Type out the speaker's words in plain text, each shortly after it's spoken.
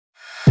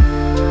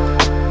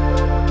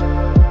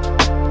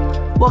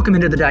Welcome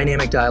into the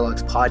Dynamic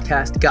Dialogues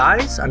podcast.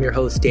 Guys, I'm your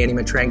host, Danny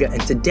Matranga, and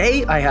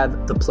today I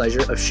have the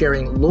pleasure of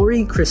sharing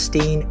Lori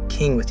Christine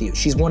King with you.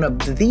 She's one of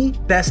the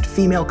best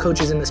female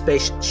coaches in the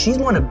space. She's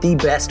one of the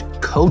best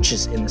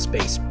coaches in the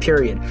space,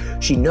 period.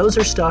 She knows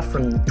her stuff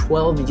from the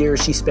 12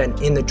 years she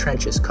spent in the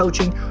trenches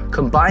coaching.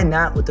 Combine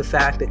that with the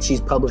fact that she's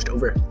published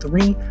over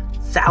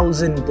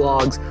 3,000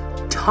 blogs,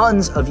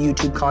 tons of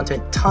YouTube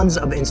content, tons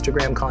of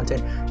Instagram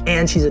content,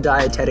 and she's a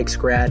dietetics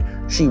grad.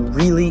 She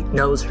really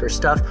knows her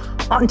stuff.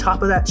 On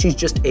top of that, she's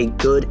just a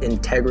good,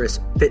 integrous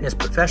fitness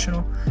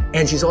professional,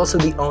 and she's also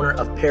the owner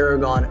of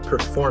Paragon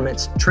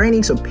Performance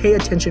Training. So pay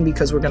attention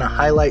because we're going to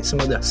highlight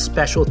some of the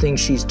special things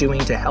she's doing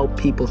to help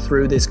people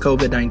through this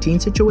COVID-19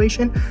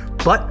 situation.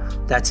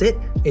 But that's it.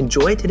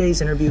 Enjoy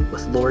today's interview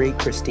with Lori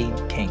Christine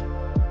King.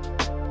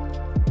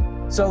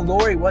 So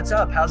Lori, what's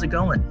up? How's it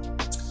going?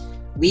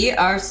 We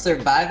are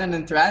surviving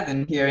and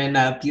thriving here in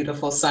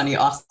beautiful, sunny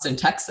Austin,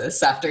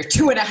 Texas. After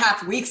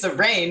 2.5 weeks of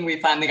rain, we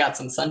finally got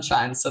some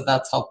sunshine. So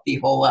that's helped the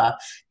whole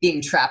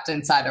being trapped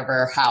inside of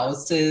our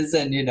houses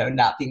and,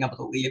 not being able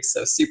to leave.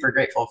 So super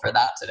grateful for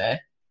that today.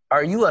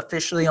 Are you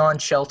officially on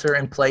shelter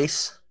in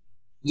place?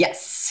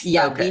 Yes.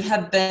 Yeah, okay. We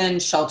have been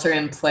shelter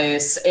in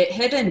place. It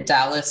hit in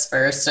Dallas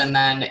first, and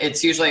then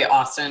it's usually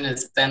Austin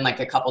has been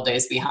like a couple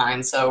days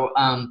behind. So,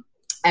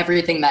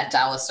 everything that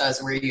Dallas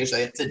does,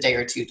 it's a day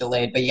or two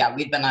delayed. But yeah,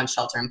 we've been on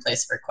shelter in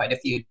place for quite a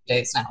few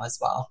days now as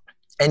well.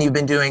 And you've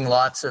been doing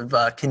lots of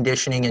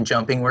conditioning and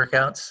jumping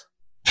workouts?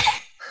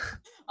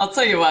 I'll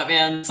tell you what,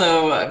 man.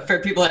 So for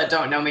people that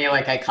don't know me,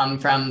 I come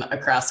from a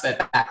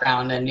CrossFit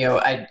background, and,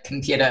 I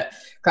competed at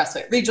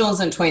CrossFit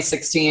Regionals in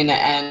 2016.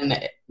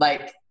 And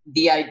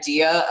the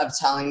idea of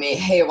telling me,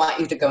 hey, I want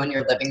you to go in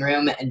your living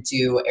room and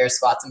do air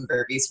squats and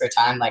burpees for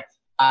time.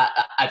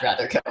 I'd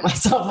rather kill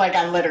myself. I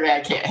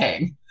can't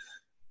hang.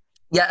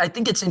 Yeah, I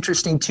think it's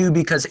interesting too,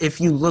 because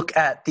if you look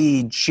at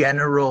the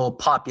general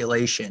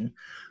population,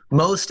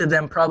 most of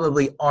them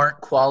probably aren't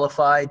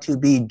qualified to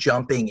be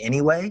jumping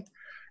anyway.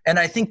 And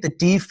I think the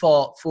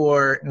default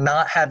for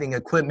not having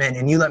equipment,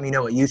 and you let me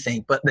know what you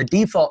think, but the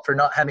default for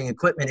not having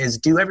equipment is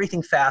do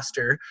everything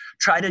faster,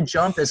 try to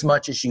jump as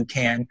much as you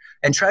can,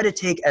 and try to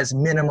take as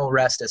minimal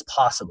rest as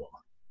possible.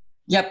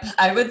 Yep.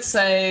 I would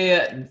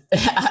say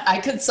I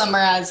could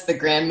summarize the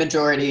grand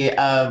majority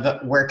of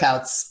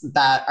workouts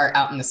that are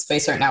out in the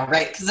space right now,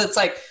 right? Because it's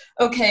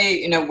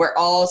okay, we're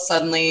all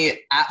suddenly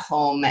at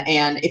home.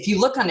 And if you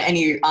look on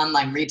any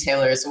online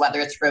retailers,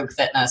 whether it's Rogue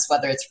Fitness,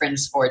 whether it's Fringe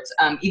Sports,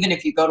 even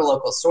if you go to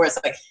local stores,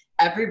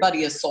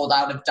 everybody is sold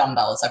out of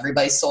dumbbells.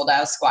 Everybody's sold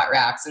out of squat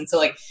racks. And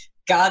so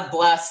God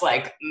bless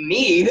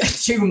me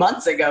 2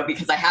 months ago,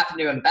 because I happened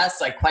to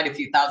invest quite a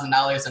few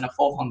 $1,000s in a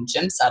full home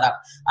gym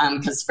setup.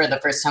 Because for the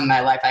first time in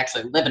my life, I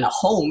actually live in a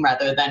home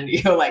rather than,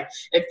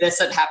 if this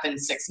had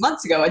happened 6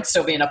 months ago, I'd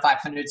still be in a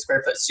 500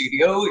 square foot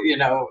studio,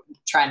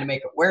 trying to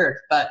make it work.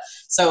 But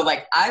so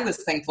I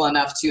was thankful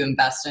enough to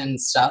invest in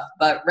stuff.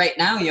 But right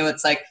now,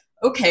 it's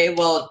okay,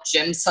 well,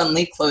 gyms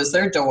suddenly closed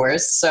their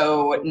doors.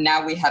 So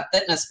now we have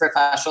fitness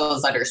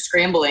professionals that are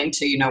scrambling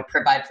to,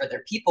 provide for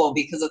their people,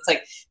 because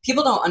it's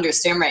people don't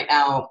understand right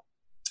now.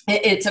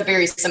 It's a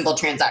very simple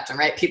transaction,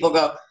 right? People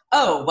go,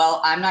 oh,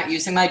 well, I'm not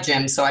using my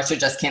gym, so I should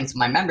just cancel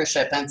my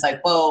membership. And it's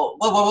well,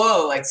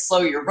 whoa, slow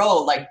your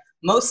roll.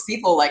 Most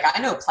people,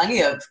 I know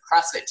plenty of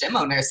CrossFit gym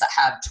owners that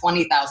have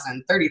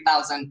 20,000,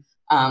 30,000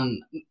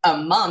 a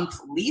month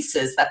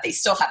leases that they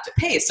still have to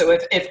pay. So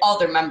if all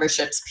their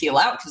memberships peel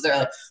out because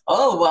they're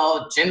oh,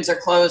 well, gyms are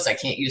closed, I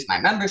can't use my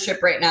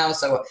membership right now,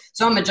 so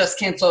I'm gonna just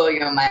cancel,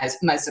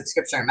 my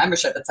subscription or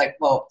membership. It's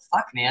well,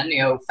 fuck, man,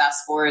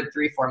 fast forward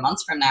 3-4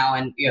 months from now,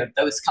 and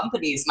those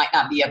companies might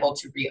not be able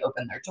to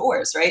reopen their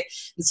doors, right?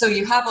 And so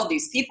you have all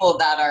these people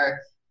that are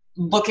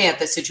looking at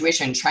the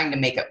situation, trying to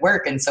make it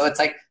work. And so it's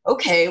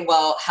okay,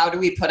 well, how do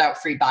we put out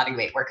free body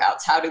weight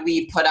workouts? How do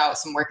we put out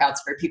some workouts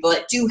for people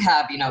that do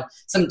have,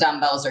 some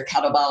dumbbells or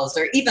kettlebells,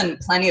 or even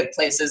plenty of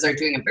places are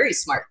doing a very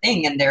smart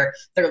thing, and they're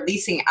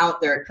leasing out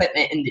their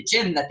equipment in the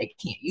gym that they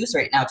can't use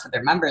right now to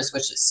their members,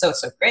 which is so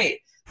great.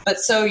 But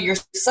so you're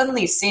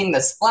suddenly seeing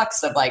this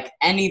flux of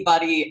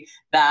anybody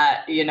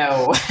that,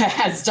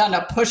 has done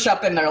a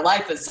push-up in their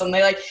life is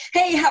suddenly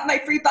hey, have my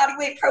free body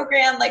weight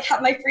program,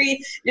 have my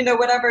free,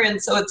 whatever.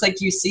 And so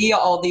it's you see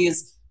all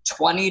these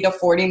 20 to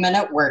 40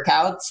 minute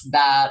workouts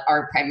that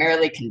are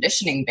primarily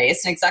conditioning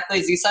based. And exactly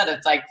as you said,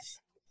 it's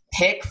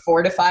pick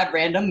 4 to 5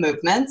 random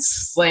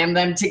movements, slam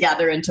them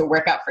together into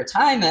workout for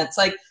time. And it's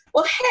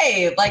well,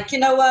 hey, you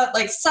know what,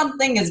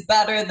 something is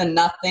better than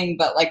nothing,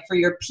 but for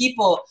your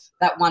people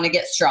that want to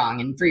get strong,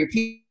 and for your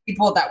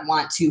people that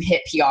want to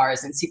hit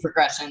PRs and see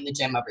progression in the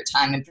gym over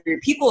time, and for your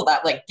people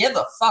that give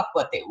a fuck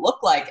what they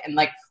look like and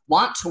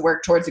want to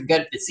work towards a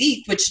good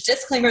physique, which,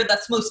 disclaimer,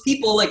 that's most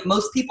people.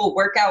 Most people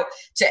work out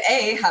to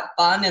have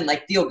fun and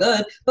feel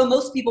good, but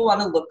most people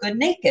want to look good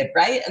naked,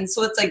 right? And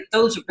so it's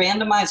those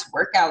randomized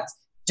workouts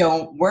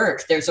don't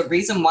work. There's a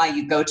reason why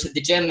you go to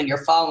the gym and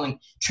you're following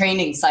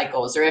training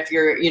cycles. Or if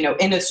you're,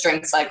 in a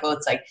strength cycle,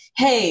 it's like,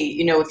 hey,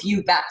 if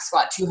you back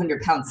squat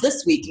 200 pounds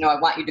this week, I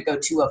want you to go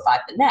 205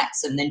 the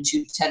next and then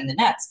 210 the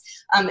next.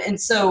 And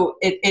so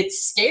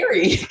it's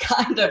scary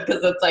kind of,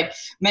 because it's like,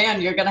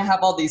 man, you're going to have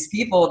all these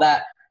people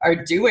that are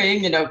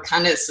doing,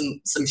 kind of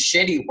some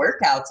shitty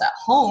workouts at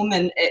home.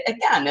 And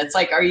again, it's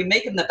like, are you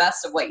making the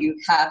best of what you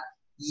have?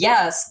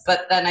 Yes,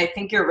 but then I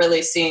think you're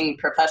really seeing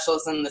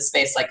professionals in the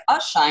space like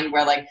us shine,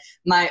 where like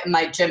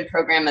my gym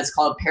program is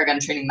called Paragon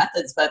Training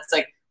Methods, but it's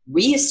like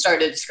we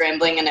started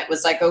scrambling and it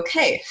was like,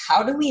 okay,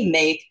 how do we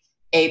make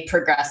a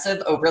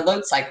progressive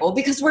overload cycle?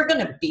 Because we're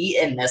going to be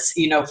in this,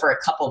 for a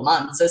couple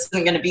months. This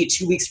isn't going to be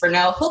 2 weeks from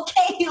now.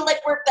 Okay, like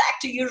we're back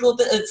to usual.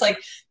 It's like,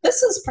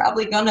 this is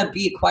probably going to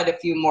be quite a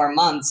few more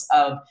months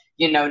of,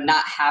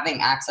 not having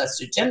access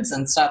to gyms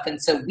and stuff.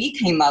 And so we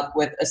came up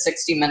with a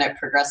 60-minute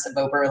progressive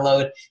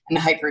overload and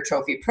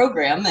hypertrophy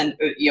program. And,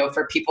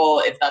 for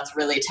people, if that's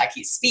really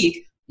techie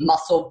speak,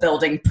 muscle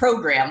building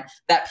program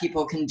that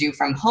people can do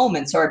from home.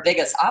 And so our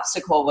biggest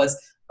obstacle was,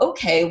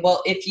 okay,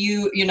 well, if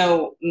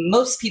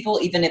most people,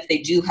 even if they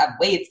do have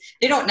weights,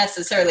 they don't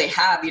necessarily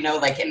have,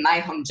 like in my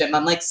home gym,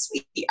 I'm like,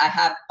 sweet, I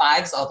have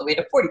 5s all the way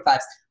to 45s.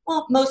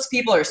 Well, most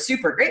people are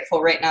super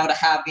grateful right now to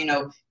have,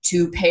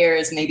 2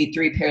 pairs, maybe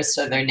 3 pairs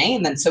to their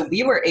name. And so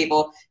we were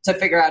able to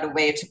figure out a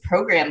way to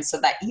program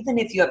so that even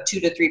if you have 2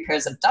 to 3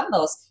 pairs of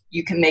dumbbells,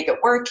 you can make it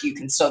work. You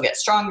can still get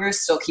stronger,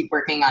 still keep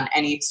working on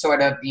any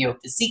sort of,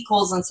 physique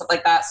goals and stuff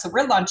like that. So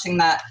we're launching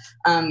that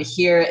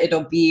here.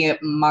 It'll be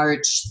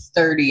March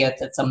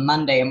 30th. It's a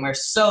Monday. And we're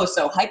so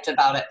hyped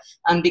about it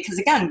because,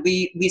 again,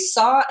 we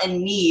saw a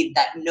need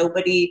that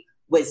nobody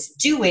was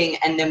doing.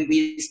 And then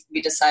we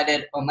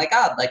decided, oh my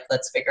God, like,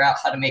 let's figure out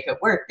how to make it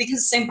work.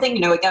 Because same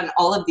thing, again,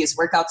 all of these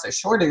workouts are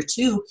shorter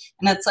too.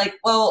 And it's like,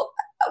 well,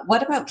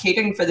 what about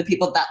catering for the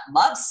people that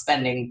love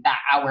spending that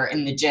hour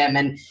in the gym?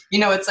 And,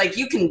 it's like,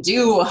 you can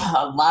do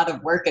a lot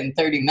of work in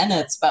 30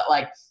 minutes, but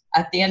like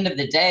at the end of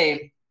the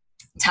day,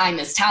 time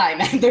is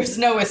time. And there's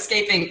no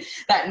escaping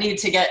that need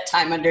to get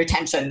time under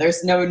tension.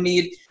 There's no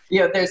need,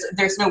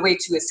 there's no way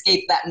to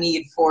escape that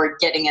need for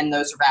getting in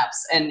those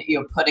reps and,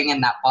 putting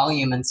in that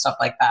volume and stuff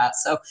like that.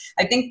 So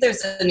I think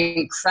there's an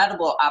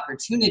incredible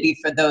opportunity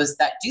for those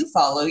that do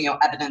follow,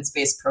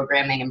 evidence-based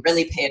programming and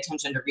really pay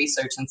attention to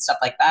research and stuff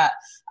like that.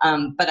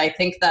 But I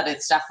think that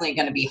it's definitely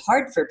going to be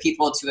hard for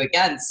people to,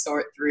 again,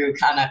 sort through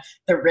kind of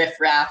the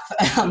riffraff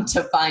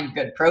to find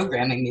good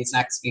programming these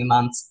next few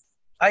months.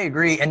 I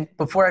agree. And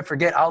before I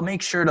forget, I'll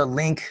make sure to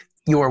link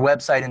your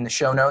website in the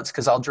show notes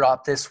because I'll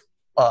drop this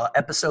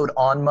episode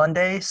on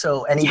Monday.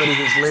 So anybody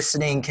who's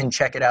listening can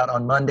check it out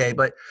on Monday.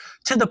 But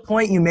to the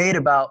point you made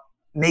about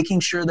making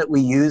sure that we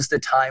use the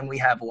time we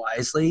have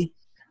wisely,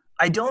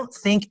 I don't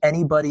think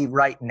anybody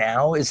right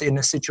now is in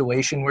a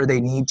situation where they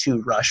need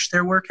to rush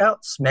their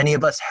workouts. Many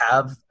of us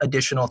have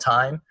additional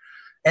time.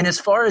 And as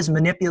far as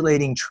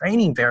manipulating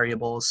training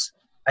variables,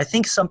 I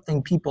think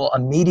something people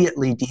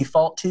immediately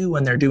default to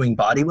when they're doing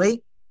body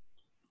weight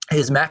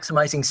is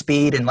maximizing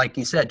speed and, like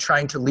you said,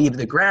 trying to leave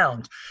the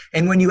ground.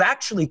 And when you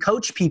actually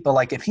coach people,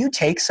 like if you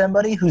take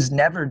somebody who's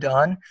never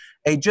done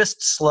a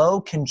just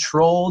slow,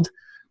 controlled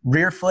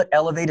rear foot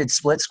elevated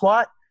split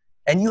squat,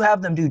 and you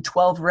have them do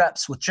 12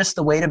 reps with just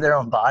the weight of their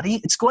own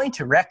body, it's going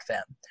to wreck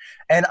them.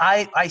 And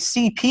I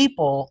see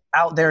people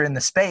out there in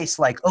the space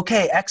like,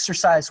 okay,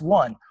 exercise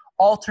 1,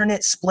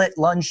 alternate split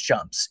lunge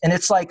jumps. And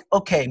it's like,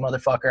 okay,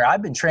 motherfucker,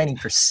 I've been training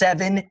for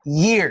 7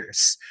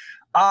 years.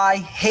 I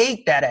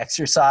hate that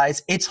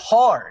exercise. It's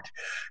hard.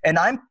 And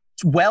I'm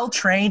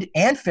well-trained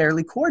and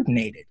fairly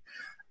coordinated.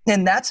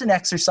 And that's an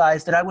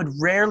exercise that I would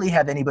rarely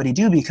have anybody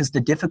do because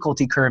the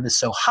difficulty curve is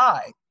so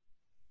high.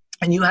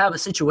 And you have a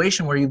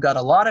situation where you've got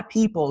a lot of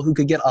people who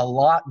could get a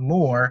lot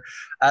more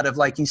out of,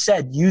 like you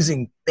said,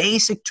 using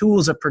basic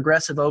tools of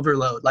progressive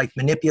overload, like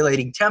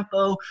manipulating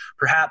tempo,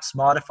 perhaps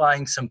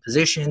modifying some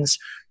positions,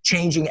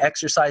 changing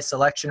exercise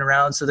selection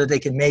around so that they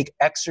can make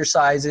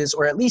exercises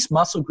or at least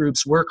muscle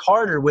groups work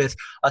harder with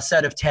a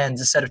set of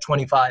 10s, a set of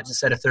 25s, a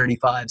set of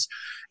 35s.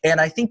 And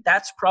I think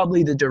that's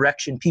probably the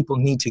direction people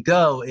need to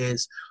go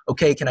is,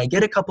 okay, can I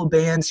get a couple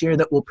bands here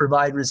that will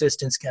provide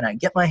resistance? Can I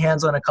get my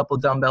hands on a couple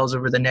dumbbells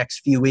over the next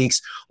few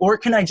weeks? Or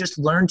can I just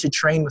learn to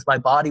train with my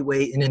body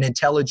weight in an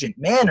intelligent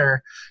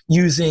manner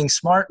using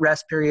smart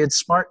rest periods,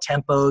 smart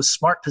tempos,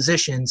 smart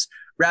positions,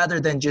 rather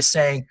than just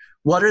saying,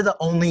 what are the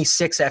only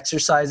 6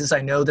 exercises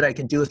I know that I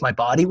can do with my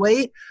body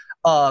weight?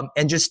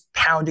 And just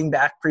pounding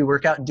back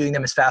pre-workout and doing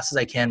them as fast as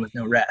I can with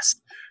no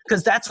rest.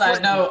 Because that's what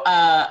I know.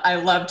 I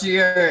loved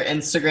your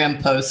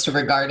Instagram post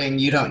regarding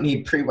you don't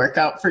need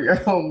pre-workout for your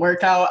home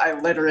workout. I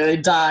literally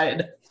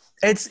died.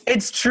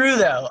 It's true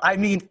though. I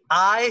mean,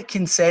 I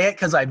can say it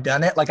because I've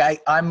done it. Like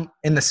I'm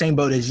in the same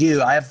boat as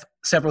you. I have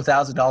several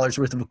 $1,000s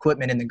worth of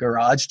equipment in the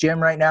garage gym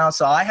right now,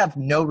 so I have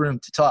no room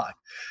to talk.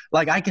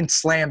 Like I can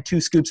slam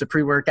 2 scoops of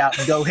pre-workout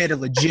and go hit a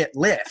legit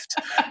lift.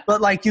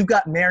 But like you've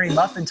got Mary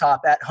Muffintop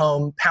at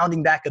home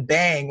pounding back a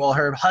bang while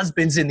her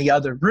husband's in the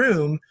other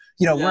room,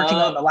 working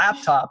on the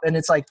laptop. And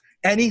it's like,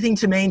 anything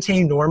to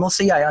maintain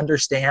normalcy, I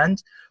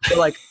understand. But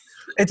like,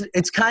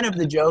 it's kind of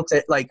the joke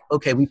that like,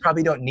 okay, we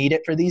probably don't need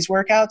it for these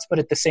workouts, but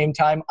at the same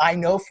time, I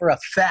know for a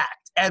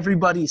fact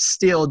everybody's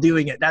still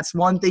doing it. That's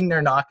one thing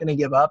they're not going to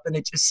give up. And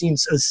it just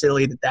seems so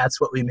silly that that's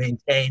what we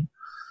maintain.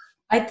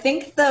 I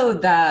think, though,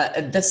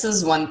 that this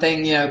is one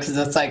thing, because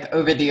it's like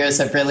over the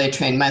years, I've really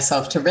trained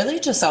myself to really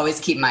just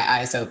always keep my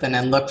eyes open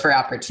and look for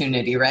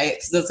opportunity, right?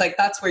 Because it's like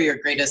that's where your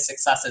greatest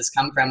successes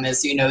come from is,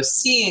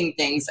 seeing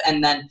things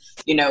and then,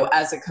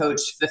 as a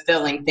coach,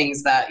 fulfilling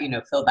things that,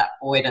 fill that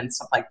void and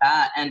stuff like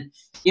that. And,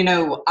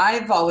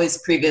 I've always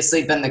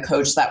previously been the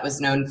coach that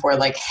was known for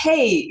like,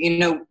 hey,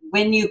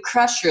 when you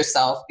crush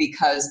yourself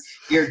because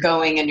you're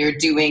going and you're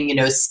doing,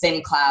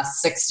 spin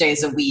class 6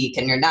 days a week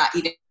and you're not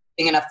eating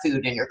enough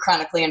food and you're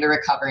chronically under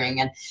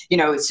recovering and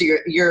so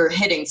you're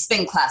hitting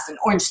spin class and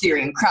Orange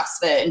Theory and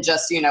CrossFit and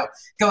just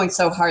going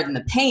so hard in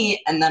the paint,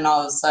 and then all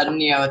of a sudden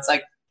it's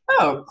like,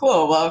 oh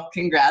cool, well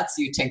congrats,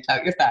 you tanked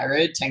out your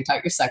thyroid, tanked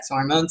out your sex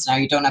hormones, now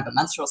you don't have a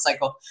menstrual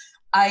cycle.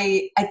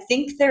 I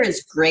think there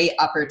is great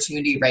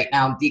opportunity right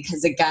now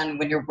because again,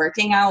 when you're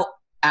working out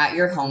at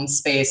your home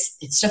space,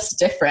 it's just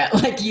different.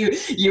 Like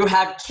you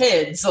have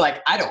kids,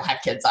 like I don't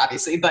have kids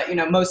obviously, but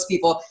most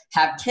people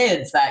have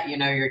kids that,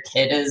 your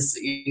kid is,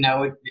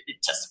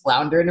 just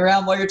floundering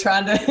around while you're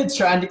trying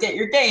to get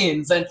your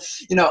gains and,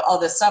 all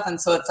this stuff. And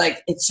so it's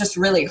like, it's just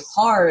really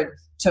hard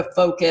to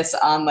focus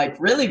on like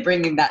really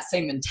bringing that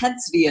same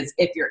intensity as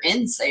if you're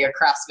in, say, a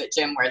CrossFit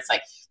gym where it's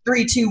like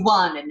 3, 2,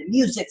 1 and the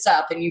music's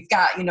up and you've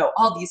got,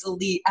 all these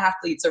elite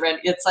athletes around.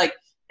 It's like,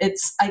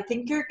 I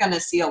think you're going to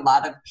see a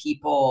lot of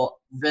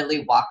people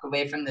really walk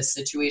away from this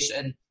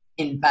situation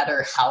in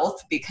better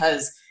health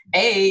because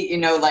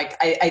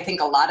I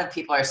think a lot of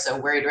people are so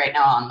worried right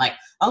now on like,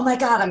 oh my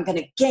God, I'm going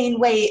to gain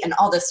weight and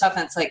all this stuff.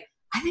 And it's like,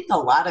 I think a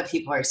lot of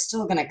people are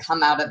still going to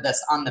come out of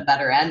this on the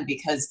better end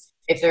because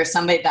if there's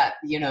somebody that,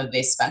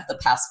 they spent the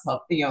past,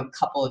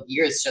 couple of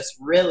years just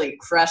really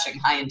crushing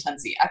high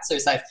intensity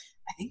exercise,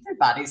 I think their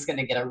body's going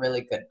to get a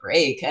really good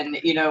break. And,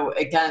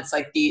 again, it's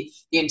like the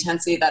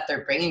intensity that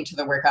they're bringing to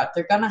the workout,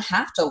 they're going to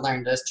have to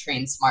learn to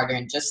train smarter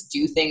and just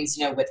do things,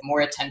 with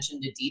more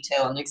attention to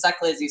detail. And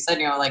exactly as you said,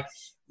 like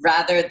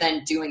rather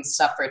than doing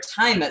stuff for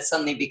time, it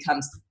suddenly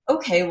becomes,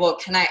 okay, well,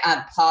 can I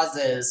add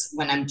pauses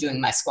when I'm doing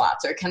my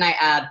squats? Or can I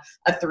add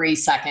a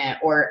 3-second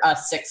or a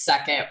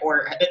 6-second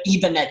or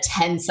even a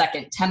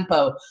 10-second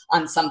tempo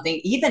on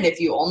something? Even if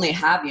you only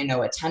have,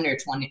 a 10 or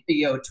 20,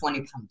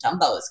 20-pound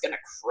dumbbell, it's going to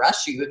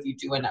crush you if you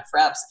do enough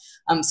reps.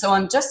 So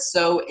I'm just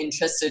so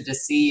interested to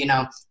see,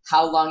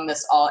 how long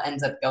this all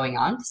ends up going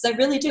on. Because I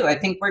really do. I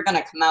think we're going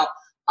to come out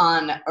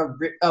on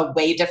a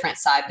way different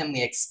side than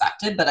we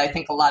expected. But I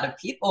think a lot of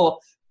people,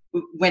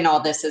 when all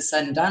this is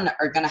said and done,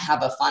 are going to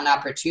have a fun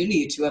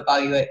opportunity to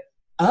evaluate,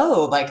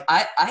 oh, like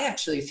I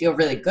actually feel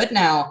really good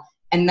now.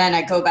 And then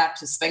I go back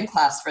to spin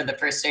class for the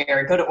first day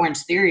or go to Orange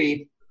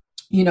Theory,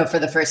 for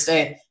the first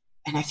day.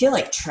 And I feel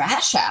like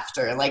trash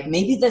after, like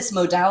maybe this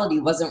modality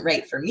wasn't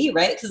right for me,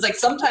 right? Because like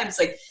sometimes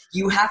like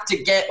you have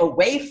to get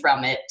away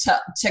from it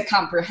to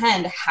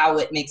comprehend how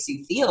it makes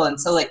you feel. And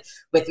so like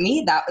with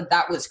me,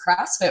 that was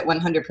CrossFit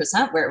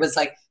 100%, where it was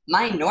like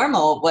my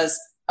normal was,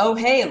 oh,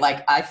 hey,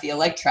 like I feel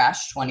like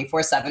trash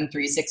 24/7,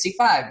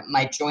 365.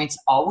 My joints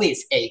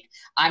always ache.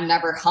 I'm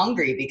never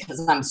hungry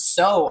because I'm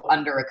so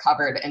under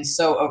recovered and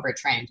so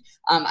overtrained.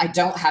 I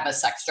don't have a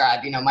sex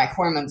drive. My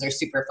hormones are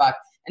super fucked.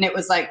 And it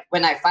was like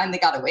when I finally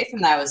got away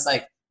from that, I was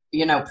like,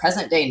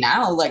 present day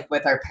now, like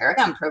with our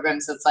Paragon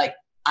programs, it's like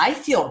I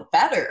feel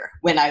better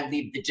when I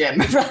leave the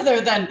gym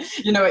rather than,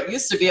 it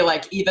used to be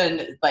like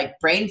even like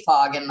brain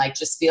fog and like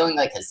just feeling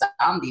like a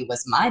zombie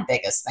was my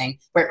biggest thing,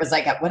 where it was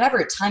like at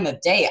whatever time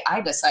of day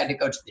I decided to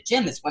go to the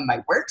gym is when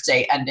my work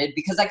day ended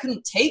because I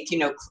couldn't take,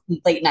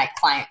 late night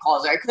client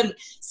calls or I couldn't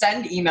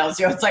send emails.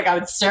 It's like I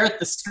would stare at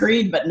the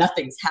screen, but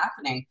nothing's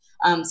happening.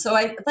 So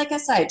like I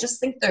said, I just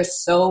think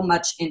there's so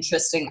much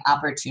interesting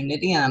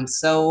opportunity and I'm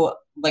so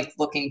like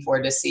looking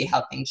forward to see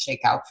how things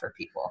shake out for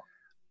people.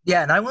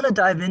 Yeah, and I want to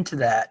dive into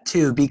that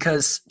too,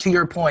 because to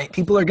your point,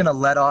 people are going to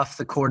let off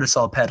the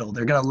cortisol pedal.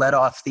 They're going to let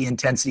off the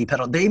intensity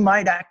pedal. They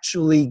might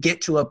actually get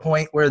to a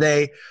point where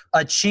they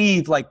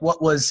achieve like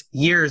what was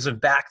years of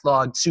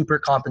backlogged super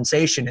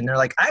compensation. And they're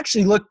like, I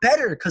actually look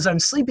better because I'm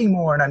sleeping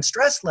more and I'm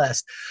stressed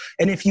less.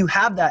 And if you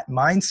have that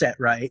mindset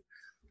right,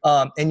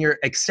 and you're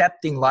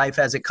accepting life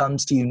as it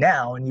comes to you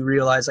now, and you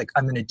realize like,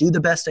 I'm going to do the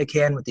best I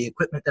can with the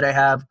equipment that I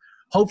have,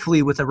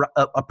 hopefully with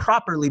a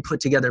properly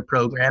put together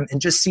program and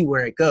just see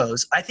where it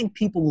goes. I think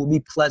people will be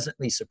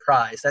pleasantly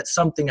surprised. That's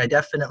something I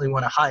definitely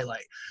want to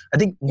highlight. I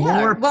think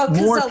more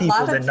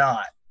people than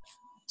not.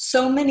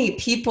 So many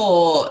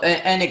people,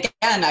 and again,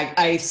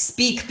 I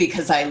speak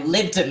because I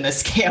lived in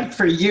this camp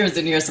for years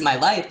and years of my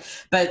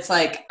life, but it's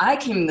like I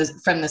came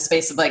from the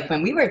space of like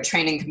when we were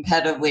training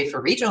competitively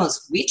for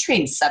regionals, we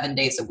trained 7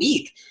 days a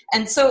week.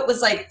 And so it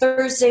was like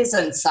Thursdays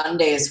and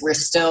Sundays were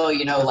still,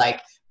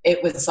 like,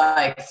 it was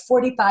like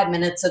 45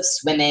 minutes of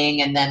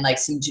swimming and then like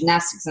some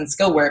gymnastics and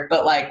skill work.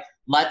 But like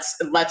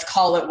let's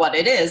call it what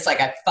it is.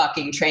 Like I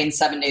fucking train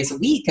 7 days a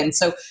week. And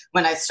so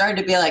when I started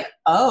to be like,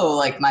 oh,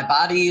 like my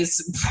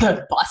body's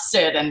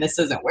busted and this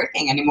isn't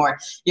working anymore,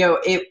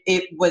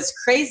 it was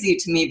crazy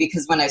to me,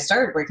 because when I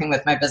started working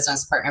with my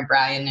business partner,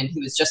 Brian, and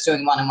he was just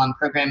doing one-on-one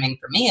programming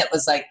for me, it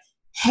was like,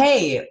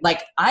 hey,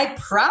 like I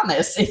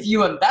promise if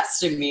you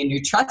invest in me and you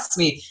trust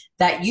me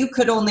that you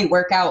could only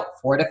work out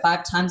 4 to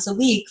 5 times a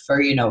week for,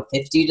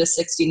 50 to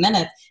 60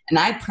 minutes. And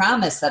I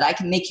promise that I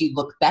can make you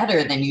look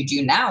better than you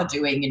do now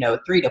doing,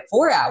 3 to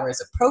 4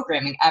 hours of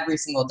programming every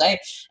single day.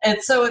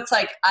 And so it's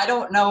like, I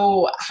don't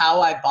know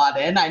how I bought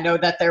in. I know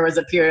that there was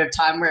a period of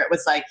time where it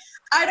was like,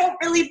 I don't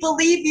really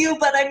believe you,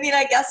 but I mean,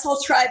 I guess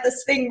I'll try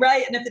this thing,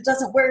 right? And if it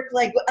doesn't work,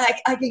 like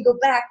I can go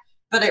back.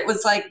 But it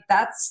was like,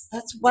 that's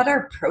what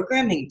our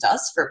programming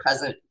does for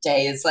present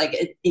day, is like,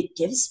 it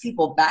gives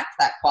people back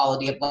that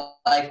quality of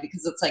life,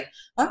 because it's like,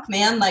 fuck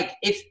man, like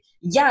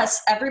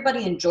yes,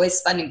 everybody enjoys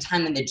spending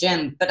time in the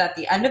gym, but at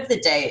the end of the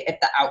day, if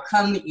the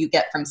outcome you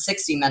get from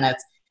 60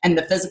 minutes and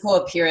the physical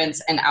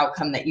appearance and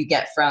outcome that you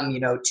get from,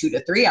 2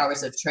 to 3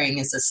 hours of training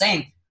is the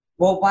same,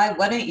 well, why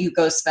wouldn't you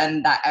go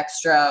spend that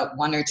extra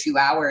 1 or 2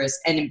 hours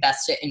and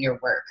invest it in your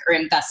work, or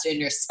invest it in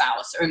your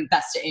spouse, or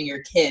invest it in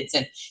your kids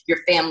and your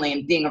family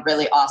and being a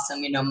really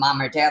awesome,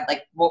 mom or dad?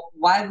 Like, well,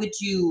 why would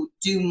you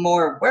do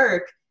more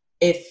work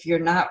if you're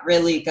not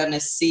really going to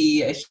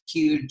see a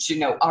huge,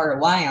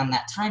 ROI on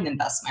that time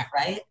investment,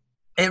 right?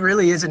 It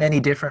really isn't any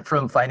different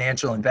from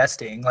financial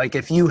investing. Like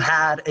if you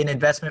had an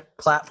investment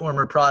platform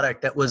or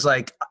product that was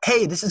like,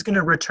 hey, this is going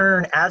to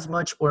return as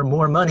much or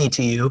more money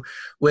to you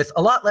with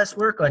a lot less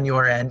work on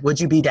your end, would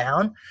you be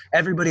down?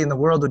 Everybody in the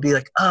world would be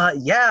like,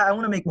 yeah, I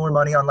want to make more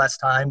money on less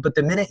time. But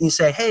the minute you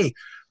say, hey,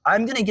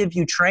 I'm going to give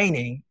you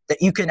training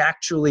that you can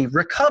actually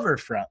recover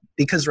from,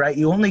 because, right,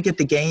 you only get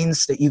the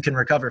gains that you can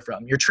recover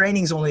from. Your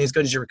training's only as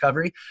good as your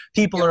recovery.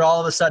 People are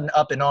all of a sudden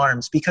up in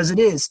arms, because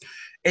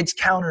it's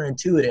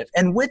counterintuitive.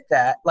 And with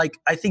that, like,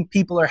 I think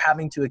people are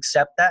having to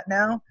accept that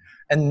now.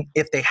 And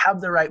if they have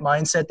the right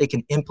mindset, they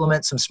can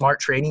implement some smart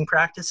training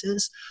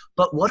practices.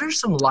 But what are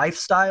some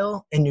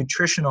lifestyle and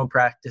nutritional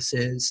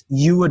practices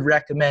you would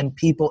recommend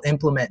people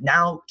implement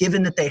now,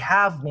 given that they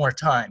have more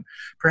time?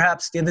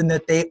 Perhaps given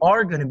that they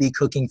are going to be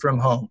cooking from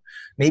home.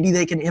 Maybe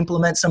they can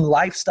implement some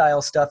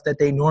lifestyle stuff that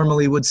they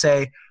normally would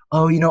say,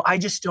 oh, I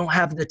just don't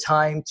have the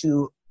time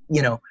to,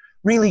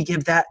 really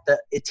give that the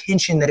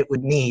attention that it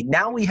would need.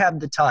 Now we have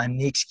the time.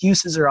 The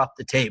excuses are off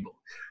the table.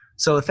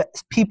 So if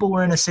people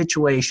were in a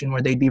situation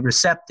where they'd be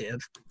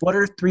receptive, what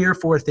are 3 or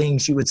 4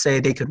 things you would say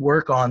they could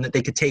work on that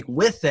they could take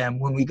with them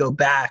when we go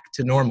back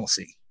to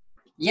normalcy?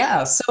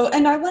 Yeah. So,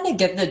 and I want to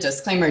give the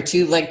disclaimer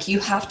too, like you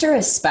have to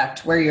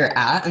respect where you're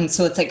at. And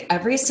so it's like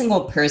every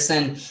single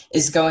person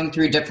is going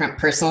through different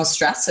personal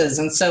stresses.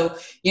 And so,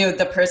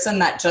 the person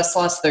that just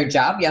lost their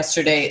job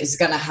yesterday is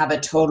going to have a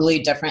totally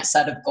different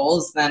set of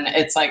goals than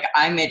it's like,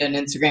 I made an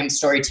Instagram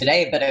story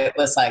today, but it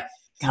was like,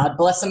 God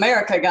bless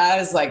America,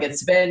 guys. Like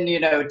it's been,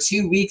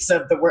 2 weeks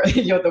of the world,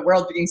 the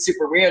world being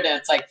super weird. And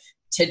it's like,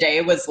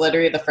 today was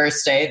literally the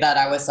first day that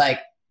I was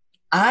like,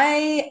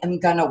 I am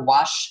going to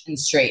wash and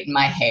straighten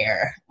my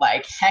hair.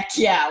 Like, heck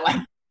yeah.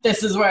 Like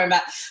this is where I'm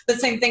at.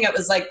 But same thing. It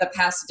was like the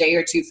past day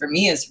or two for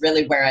me is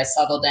really where I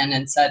settled in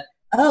and said,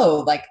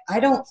 oh, like I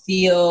don't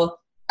feel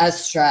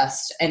as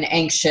stressed and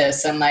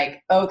anxious and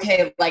like,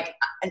 okay, like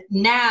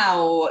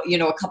now,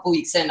 a couple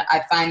weeks in,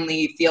 I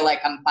finally feel like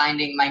I'm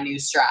finding my new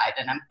stride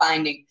and I'm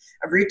finding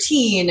a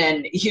routine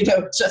and,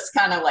 just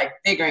kind of like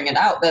figuring it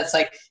out. But it's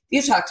like,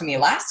 you talked to me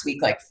last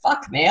week, like,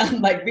 fuck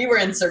man, like we were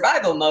in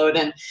survival mode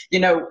and,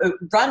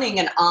 running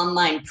an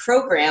online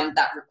program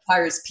that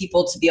requires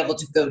people to be able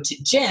to go to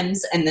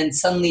gyms and then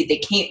suddenly they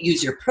can't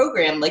use your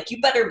program. Like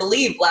you better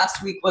believe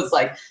last week was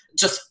like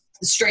just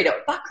straight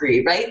up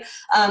fuckery, right?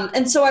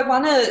 And so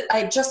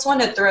I just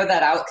want to throw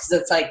that out because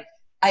it's like,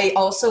 I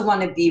also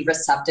want to be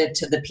receptive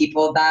to the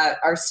people that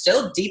are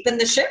still deep in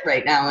the shit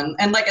right now.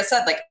 And like I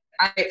said, like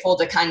I'm grateful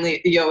to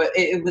kindly,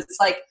 it was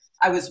like,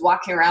 I was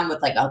walking around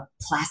with like a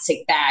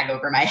plastic bag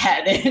over my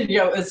head and,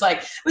 it was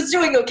like, I was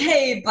doing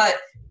okay, but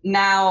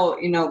now,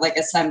 like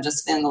I said, I'm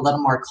just feeling a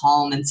little more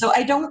calm. And so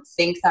I don't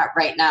think that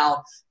right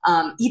now,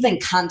 even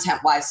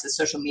content wise to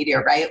social media,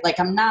 right? Like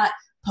I'm not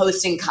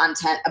posting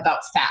content about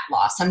fat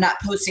loss. I'm not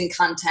posting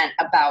content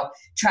about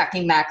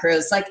tracking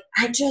macros. Like,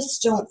 I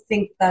just don't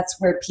think that's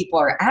where people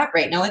are at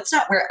right now. It's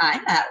not where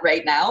I'm at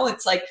right now.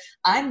 It's like,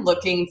 I'm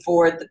looking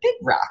for the big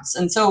rocks.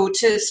 And so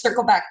to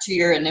circle back to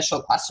your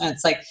initial question,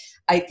 it's like,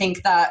 I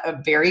think that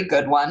a very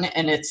good one,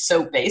 and it's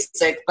so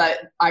basic,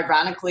 but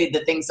ironically,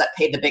 the things that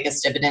pay the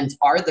biggest dividends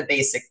are the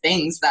basic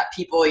things that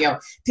people,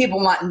 people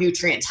want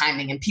nutrient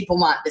timing and people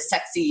want the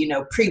sexy,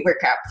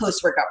 pre-workout,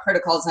 post-workout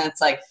protocols. And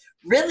it's like,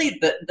 really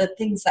the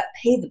things that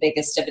pay the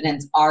biggest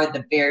dividends are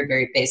the very,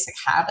 very basic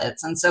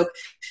habits. And so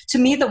to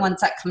me, the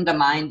ones that come to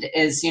mind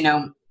is,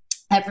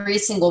 every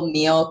single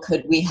meal,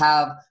 could we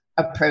have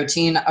a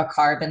protein, a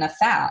carb, and a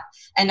fat?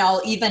 And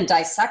I'll even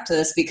dissect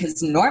this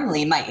because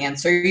normally my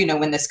answer,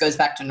 when this goes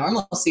back to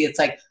normalcy, it's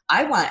like,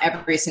 I want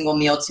every single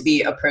meal to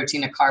be a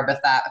protein, a carb, a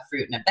fat, a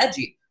fruit, and a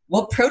veggie.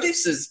 well,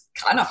 produce is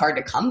kind of hard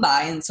to come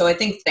by. And so I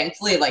think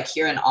thankfully, like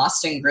here in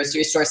Austin,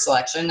 grocery store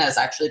selection has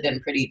actually been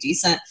pretty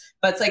decent.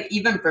 But it's like,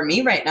 even for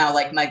me right now,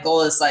 like my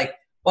goal is like,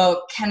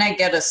 well, can I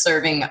get a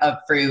serving of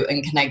fruit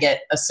and can I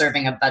get a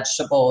serving of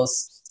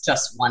vegetables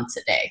just once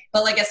a day?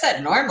 But like I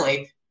said,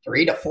 normally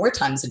 3 to 4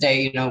 times a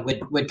day,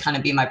 would kind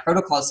of be my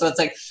protocol. So it's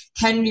like,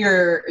 can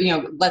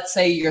let's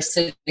say you're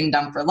sitting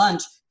down for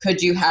lunch,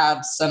 could you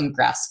have some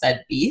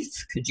grass-fed beef?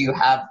 Could you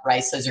have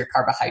rice as your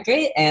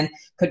carbohydrate? And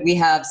could we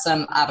have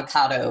some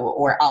avocado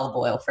or olive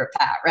oil for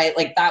fat, right?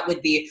 Like that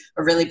would be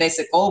a really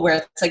basic goal where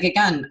it's like,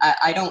 again,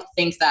 I don't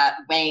think that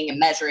weighing and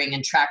measuring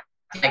and tracking,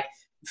 like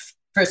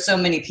for so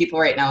many people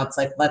right now, it's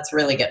like, let's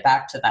really get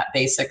back to that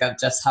basic of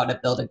just how to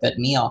build a good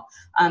meal.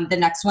 The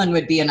next one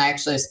would be, and I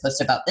actually was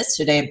posted about this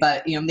today,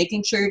 but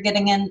making sure you're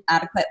getting in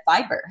adequate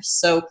fiber.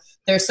 So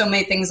there's so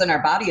many things in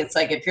our body. It's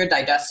like if your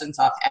digestion's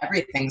off,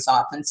 everything's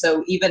off. And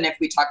so even if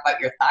we talk about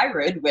your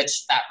thyroid,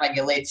 which that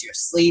regulates your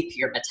sleep,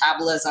 your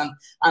metabolism,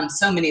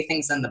 so many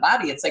things in the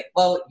body, it's like,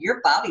 well,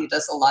 your body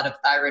does a lot of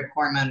thyroid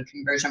hormone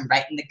conversion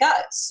right in the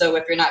gut. So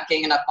if you're not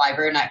getting enough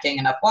fiber, not getting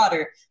enough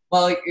water,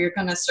 well, you're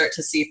going to start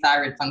to see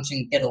thyroid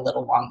function get a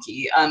little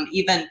wonky.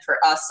 Even for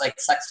us, like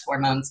sex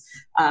hormones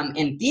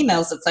in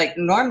females, it's like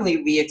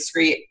normally we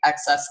excrete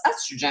excess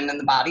estrogen in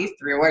the body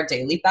through our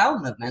daily bowel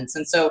movements.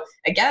 And so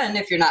again,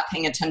 if you're not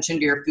paying attention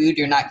to your food,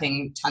 you're not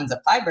getting tons of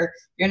fiber,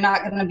 you're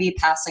not going to be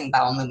passing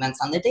bowel movements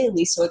on the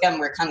daily. So again,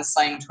 we're kind of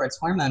sliding towards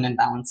hormone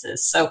imbalances.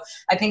 So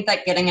I think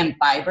that getting in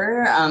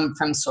fiber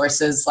from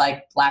sources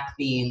like black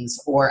beans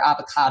or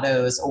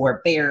avocados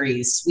or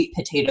berries, sweet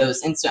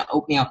potatoes, instant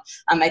oatmeal,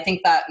 I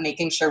think that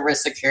making sure we're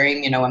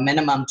securing, a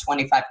minimum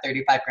 25,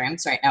 35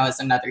 grams right now is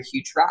another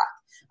huge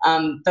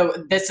rock. Though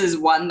this is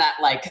one that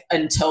like,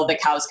 until the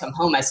cows come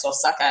home, I still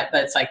suck at,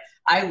 but it's like,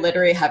 I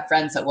literally have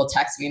friends that will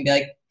text me and be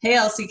like, hey,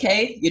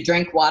 LCK, you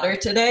drank water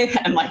today?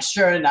 And like,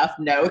 sure enough,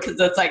 no. Cause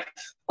it's like,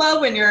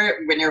 well, when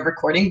you're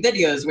recording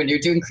videos, when you're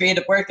doing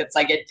creative work, it's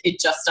like, it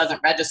just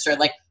doesn't register.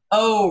 Like,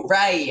 oh,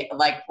 right.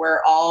 Like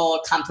we're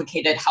all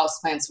complicated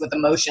houseplants with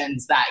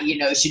emotions that,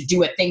 should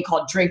do a thing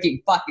called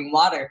drinking fucking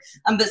water.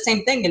 But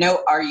same thing,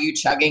 are you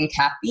chugging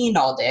caffeine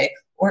all day?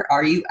 Or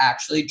are you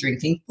actually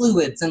drinking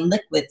fluids and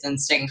liquids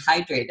and staying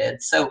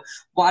hydrated? So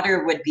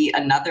water would be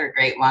another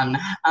great one.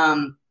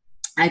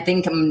 I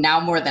think now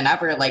more than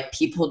ever, like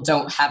people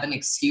don't have an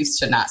excuse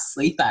to not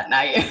sleep at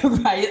night,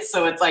 right?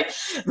 So it's like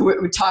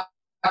we talk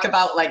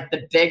about like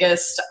the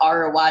biggest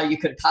ROI you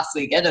could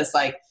possibly get is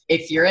like,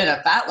 if you're in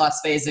a fat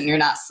loss phase and you're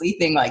not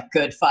sleeping, like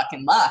good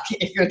fucking luck.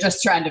 If you're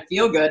just trying to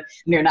feel good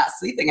and you're not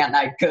sleeping at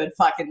night, good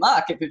fucking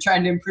luck. If you're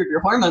trying to improve your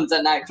hormones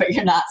at night, but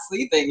you're not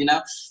sleeping,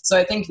 So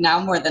I think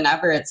now more than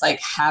ever, it's like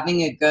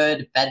having a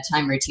good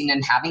bedtime routine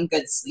and having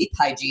good sleep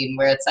hygiene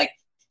where it's like,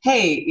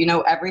 hey,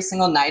 every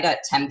single night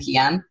at 10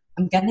 p.m.,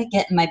 I'm going to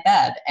get in my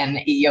bed. And,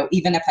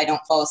 even if I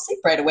don't fall asleep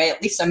right away,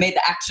 at least I made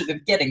the action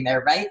of getting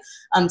there, right?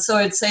 So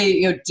I'd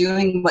say,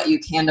 doing what you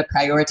can to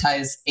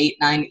prioritize 8,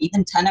 9,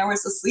 even 10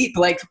 hours of sleep.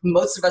 Like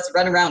most of us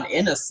run around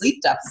in a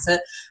sleep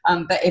deficit.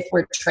 But if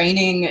we're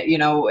training,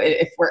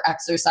 if we're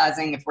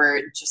exercising, if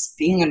we're just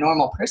being a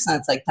normal person,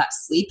 it's like that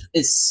sleep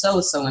is so,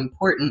 so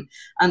important.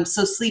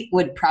 So sleep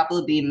would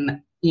probably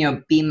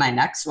be my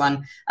next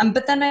one.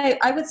 But then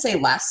I would say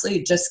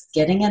lastly, just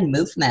getting in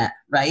movement,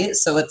 right?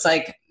 So it's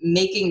like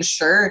making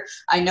sure,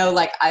 I know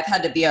like I've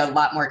had to be a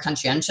lot more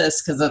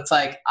conscientious because it's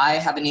like I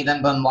haven't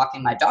even been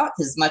walking my dog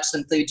as much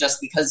simply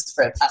just because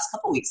for the past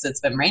couple weeks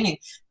it's been raining.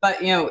 But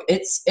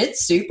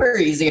it's super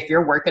easy if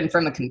you're working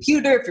from a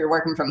computer, if you're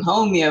working from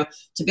home,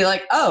 to be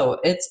like, oh,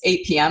 it's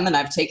 8 p.m. and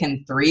I've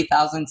taken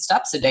 3,000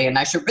 steps a day and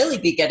I should really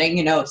be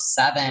getting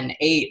 7,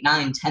 8,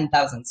 9,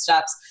 10,000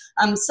 steps.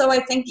 So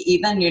I think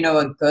even,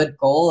 a good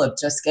goal of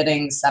just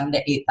getting 7,000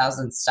 to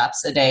 8,000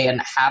 steps a day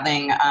and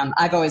having,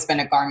 I've always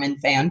been a Garmin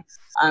fan.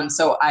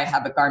 So I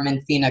have a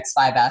Garmin Fenix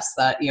 5S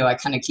that, I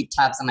kind of keep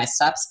tabs on my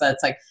steps, but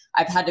it's like,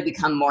 I've had to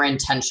become more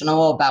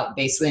intentional about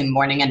basically in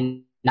morning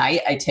and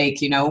night. I take,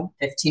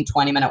 15,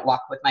 20 minute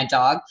walk with my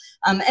dog.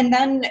 And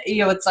then,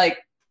 it's like,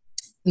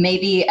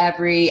 maybe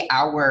every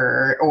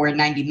hour or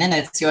 90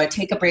 minutes, I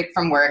take a break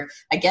from work,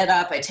 I get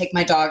up, I take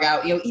my dog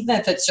out, even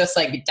if it's just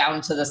like down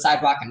to the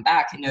sidewalk and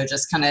back,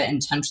 just kind of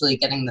intentionally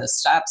getting those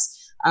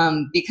steps.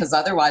 Because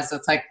otherwise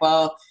it's like,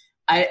 well,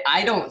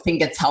 I don't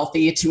think it's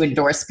healthy to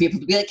endorse people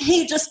to be like,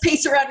 hey, just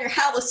pace around your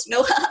house.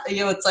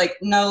 It's like,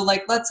 no,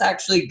 like, let's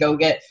actually go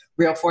get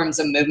real forms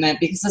of movement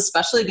because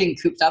especially being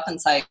cooped up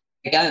inside,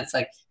 again, it's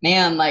like,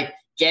 man, like,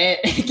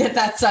 get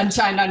that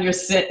sunshine on your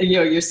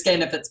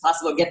skin if it's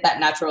possible. Get that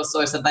natural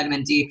source of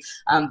vitamin D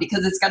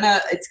because it's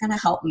gonna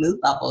help mood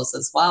levels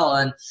as well.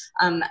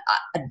 And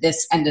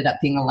this ended up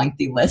being a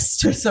lengthy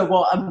list, so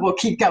we'll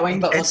keep going.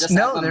 But we'll just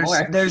have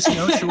more. There's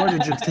no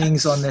shortage of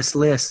things on this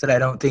list that I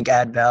don't think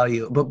add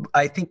value. But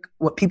I think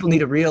what people need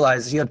to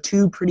realize is you have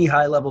 2 pretty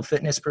high level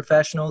fitness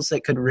professionals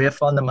that could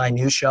riff on the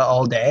minutia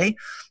all day,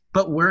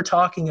 but we're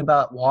talking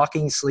about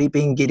walking,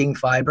 sleeping, getting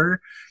fiber,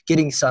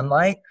 getting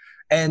sunlight.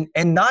 And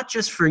not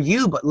just for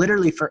you, but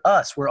literally for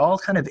us. We're all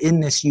kind of in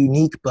this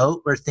unique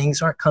boat where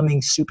things aren't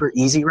coming super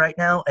easy right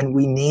now, and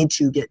we need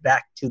to get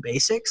back to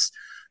basics.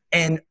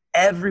 And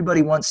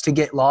everybody wants to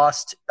get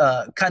lost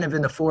kind of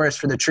in the forest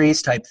for the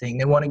trees type thing.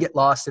 They want to get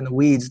lost in the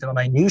weeds, the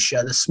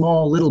minutia, the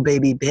small little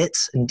baby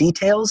bits and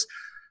details.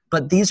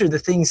 But these are the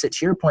things that,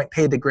 to your point,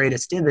 pay the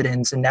greatest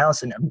dividends. And now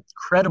it's an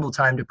incredible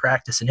time to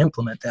practice and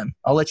implement them.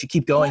 I'll let you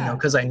keep going, though,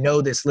 because I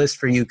know this list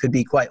for you could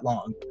be quite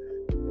long.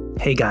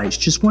 Hey guys,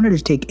 just wanted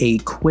to take a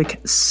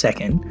quick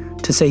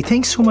second to say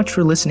thanks so much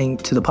for listening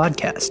to the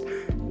podcast.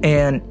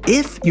 And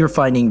if you're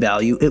finding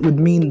value, it would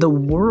mean the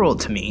world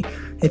to me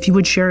if you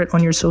would share it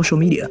on your social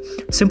media.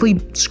 Simply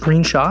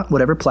screenshot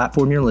whatever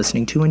platform you're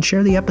listening to and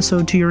share the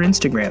episode to your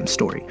Instagram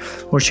story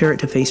or share it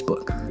to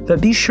Facebook.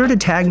 But be sure to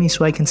tag me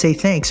so I can say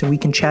thanks and we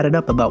can chat it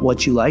up about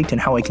what you liked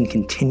and how I can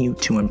continue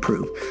to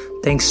improve.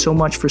 Thanks so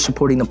much for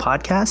supporting the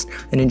podcast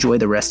and enjoy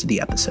the rest of the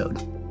episode.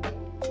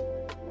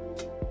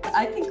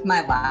 I think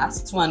my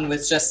last one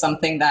was just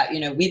something that,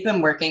 we've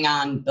been working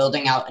on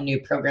building out a new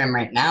program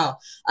right now.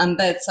 But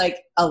it's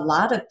like a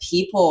lot of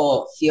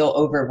people feel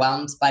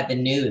overwhelmed by the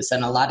news,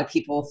 and a lot of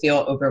people feel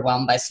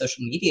overwhelmed by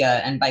social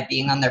media and by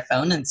being on their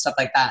phone and stuff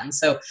like that. And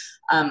so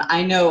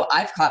I know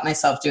I've caught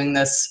myself doing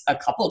this a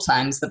couple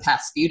times the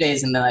past few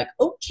days, and they're like,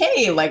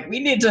 okay, like we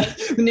need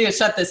to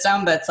shut this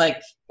down. But it's like,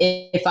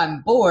 if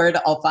I'm bored,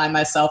 I'll find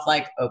myself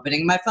like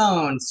opening my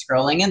phone,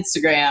 scrolling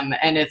Instagram,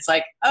 and it's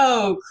like,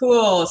 oh,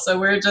 cool. So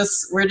we're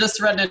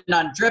just running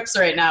on drips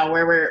right now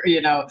where we're,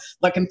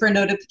 looking for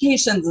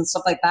notifications and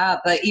stuff like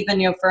that. But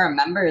even, for our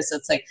members,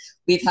 it's like,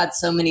 we've had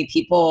so many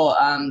people.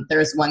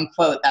 There's one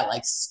quote that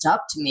like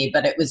stuck to me,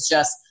 but it was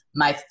just,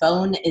 my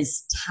phone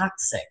is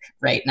toxic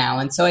right now.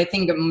 And so I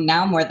think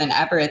now more than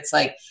ever, it's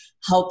like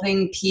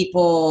helping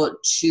people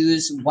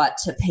choose what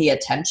to pay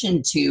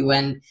attention to.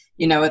 And,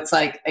 it's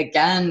like,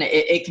 again,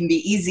 it can be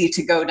easy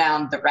to go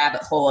down the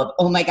rabbit hole of,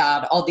 oh my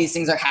God, all these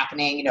things are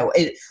happening.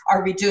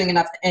 Are we doing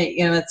enough?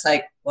 It's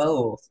like,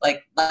 whoa,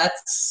 like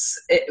let's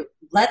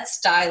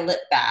dial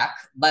it back.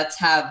 Let's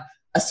have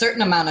a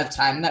certain amount of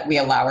time that we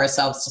allow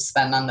ourselves to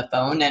spend on the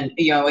phone. And,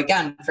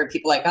 again, for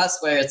people like us,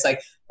 where it's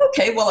like,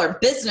 okay, well, our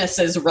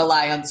businesses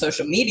rely on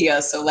social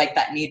media. So like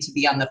that need to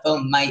be on the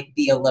phone might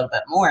be a little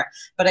bit more.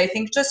 But I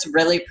think just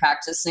really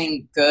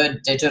practicing good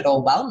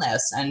digital wellness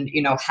and,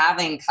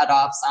 having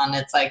cutoffs on,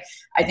 it's like,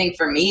 I think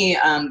for me,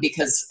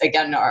 because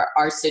again,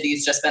 our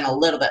city's just been a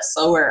little bit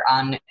slower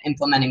on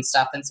implementing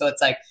stuff. And so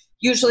it's like,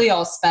 usually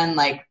I'll spend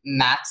like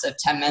max of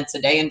 10 minutes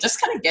a day and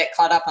just kind of get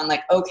caught up on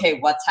like, okay,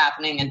 what's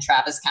happening in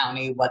Travis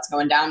County? What's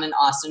going down in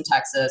Austin,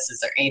 Texas? Is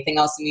there anything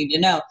else you need to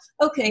know?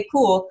 Okay,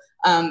 cool.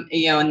 And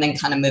then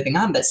kind of moving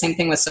on. But same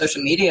thing with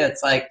social media.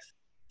 It's like,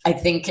 I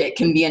think it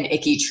can be an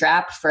icky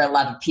trap for a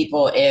lot of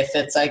people if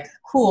it's like,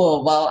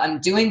 cool, well, I'm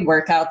doing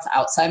workouts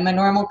outside my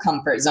normal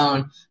comfort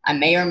zone. I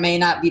may or may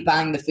not be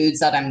buying the foods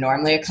that I'm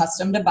normally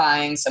accustomed to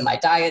buying. So my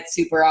diet's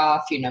super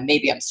off,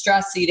 maybe I'm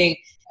stress eating.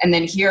 And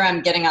then here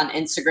I'm getting on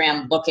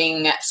Instagram,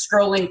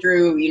 scrolling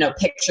through,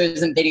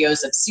 pictures and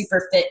videos of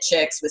super fit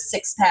chicks with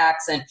six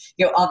packs and,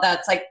 all that.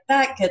 It's like,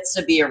 that gets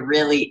to be a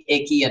really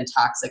icky and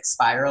toxic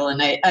spiral.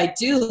 And I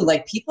do,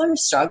 like, people are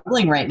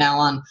struggling right now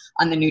on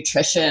the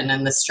nutrition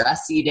and the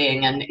stress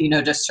eating and,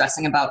 just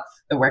stressing about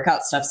the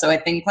workout stuff. So I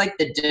think like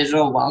the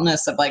digital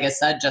wellness of, like I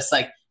said, just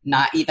like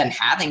not even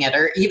having it,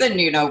 or even,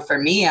 for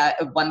me,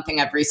 one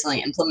thing I've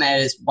recently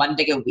implemented is 1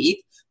 day a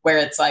week where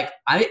it's like,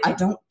 I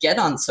don't get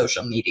on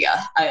social media.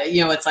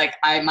 It's like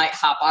I might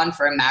hop on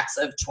for a max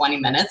of 20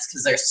 minutes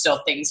because there's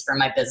still things for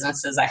my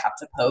businesses I have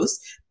to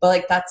post, but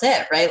like, that's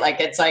it, right? Like,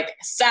 it's like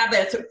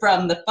Sabbath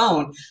from the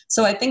phone.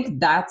 So I think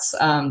that's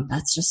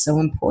just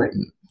so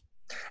important.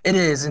 It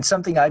is. And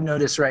something I've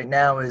noticed right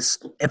now is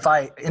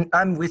and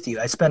I'm with you,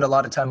 I spend a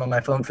lot of time on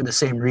my phone for the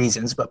same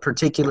reasons, but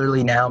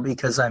particularly now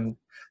because I'm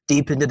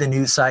deep into the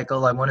news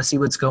cycle, I want to see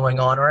what's going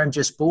on, or I'm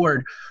just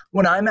bored.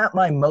 When I'm at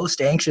my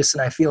most anxious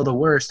and I feel the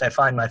worst, I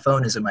find my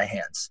phone is in my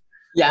hands.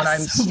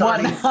 Yes,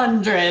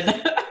 100.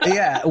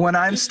 Yeah, when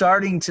I'm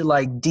starting to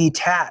like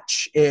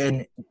detach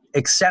and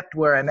accept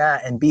where I'm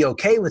at and be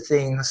okay with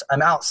things,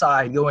 I'm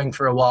outside going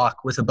for a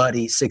walk with a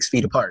buddy 6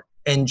 feet apart.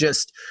 And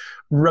just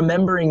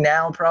remembering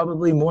now,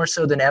 probably more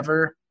so than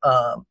ever,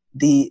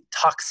 the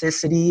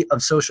toxicity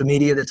of social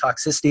media, the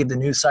toxicity of the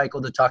news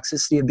cycle, the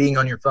toxicity of being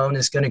on your phone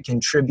is going to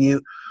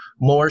contribute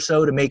more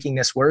so to making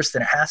this worse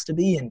than it has to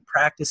be, and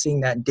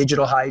practicing that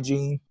digital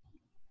hygiene,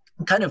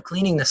 kind of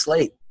cleaning the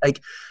slate.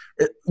 Like,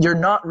 you're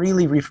not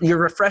really, you're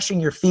refreshing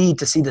your feed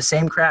to see the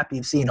same crap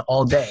you've seen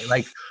all day.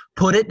 Like,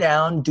 put it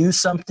down, do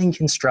something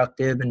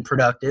constructive and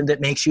productive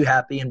that makes you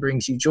happy and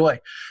brings you joy.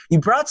 You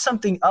brought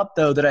something up,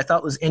 though, that I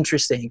thought was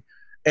interesting,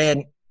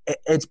 and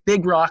it's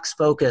Big Rocks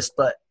focused,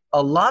 but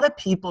a lot of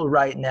people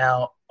right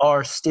now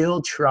are still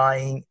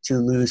trying to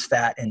lose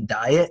fat and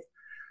diet.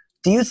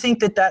 Do you think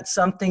that that's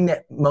something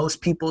that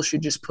most people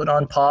should just put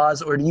on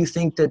pause, or do you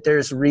think that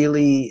there's a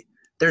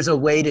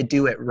way to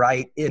do it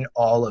right in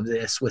all of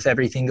this with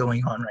everything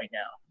going on right now?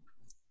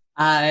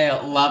 I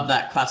love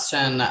that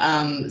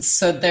question.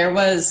 So there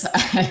was,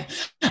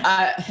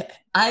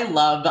 I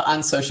love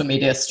on social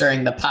media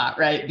stirring the pot,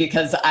 right?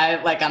 Because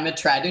I'm a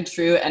tried and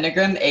true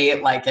Enneagram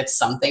 8. Like if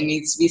something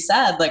needs to be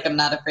said, like I'm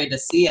not afraid to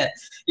see it,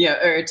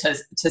 or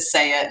to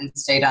say it and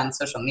state on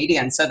social media.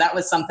 And so that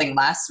was something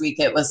last week.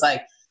 It was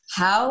like,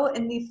 how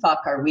in the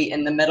fuck are we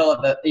in the middle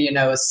of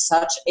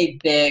such a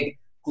big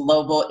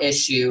global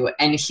issue,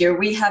 and here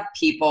we have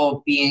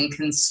people being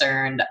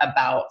concerned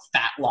about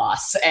fat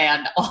loss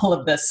and all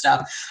of this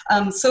stuff.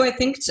 So I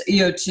think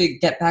to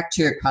get back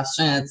to your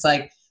question, it's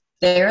like,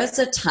 there is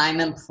a time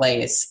and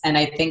place. And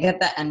I think at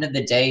the end of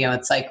the day,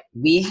 it's like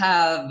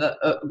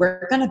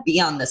we're going to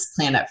be on this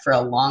planet for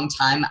a long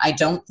time. I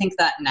don't think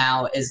that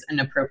now is an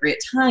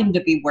appropriate time to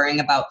be worrying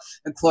about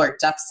a caloric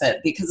deficit,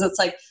 because it's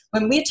like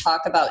when we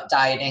talk about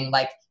dieting,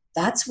 like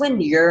that's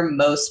when you're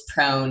most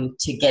prone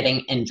to getting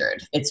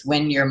injured. It's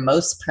when you're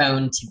most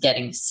prone to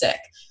getting sick.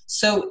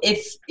 So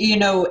if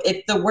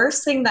the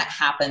worst thing that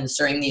happens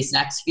during these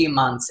next few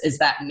months is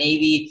that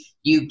maybe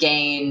you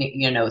gain,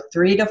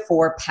 3 to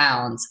 4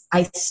 pounds,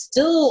 I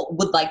still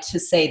would like to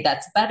say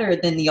that's better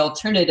than the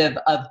alternative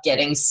of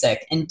getting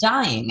sick and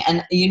dying.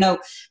 And,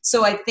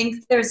 so I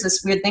think there's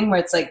this weird thing where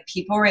it's like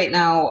people right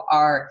now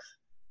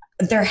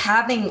they're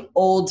having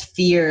old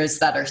fears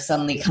that are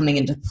suddenly coming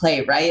into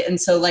play, right?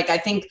 And so like, I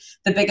think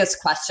the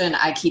biggest question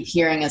I keep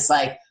hearing is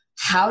like,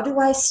 how do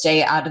I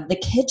stay out of the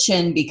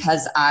kitchen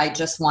because I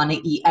just want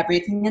to eat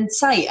everything in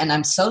sight and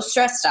I'm so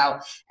stressed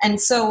out?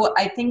 And so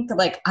I think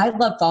like I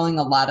love following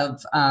a lot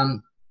of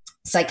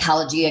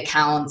psychology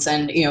accounts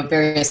and,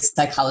 various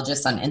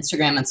psychologists on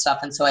Instagram and stuff.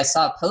 And so I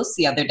saw a post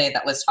the other day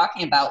that was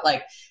talking about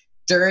like,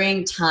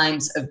 during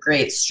times of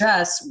great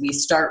stress, we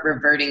start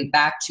reverting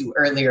back to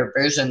earlier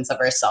versions of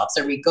ourselves,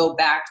 or we go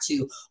back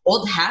to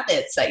old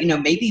habits that,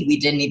 maybe we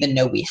didn't even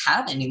know we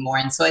had anymore.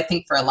 And so I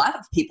think for a lot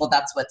of people,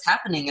 that's what's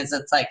happening is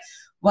it's like,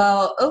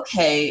 well,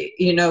 okay,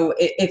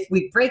 if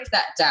we break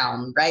that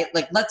down, right?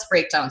 Like, let's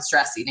break down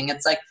stress eating.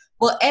 It's like,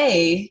 well,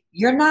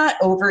 you're not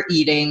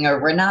overeating, or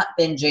we're not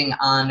binging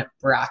on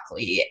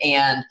broccoli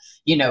and,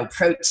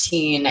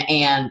 protein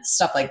and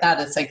stuff like that.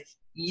 It's like,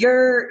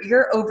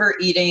 you're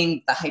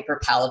overeating the hyper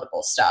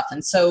palatable stuff.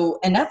 And so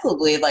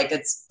inevitably, like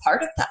it's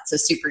part of that's a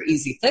super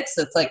easy fix.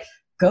 It's like,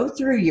 go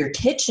through your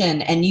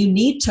kitchen and you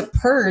need to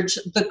purge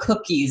the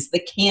cookies, the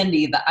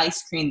candy, the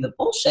ice cream, the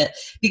bullshit,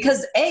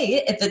 because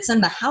if it's in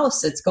the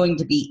house, it's going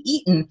to be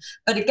eaten.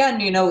 But again,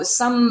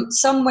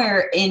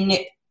 somewhere in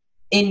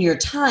your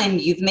time,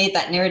 you've made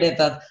that narrative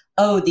of,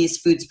 oh, these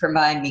foods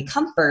provide me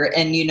comfort.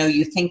 And,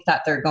 you think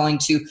that they're going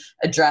to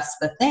address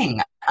the thing.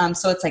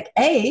 So it's like,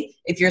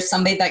 if you're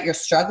somebody that you're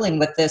struggling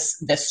with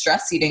this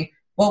stress eating,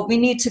 well, we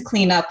need to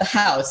clean out the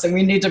house and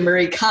we need to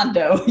Marie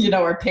Kondo,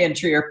 or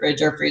pantry or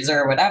fridge or freezer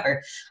or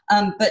whatever.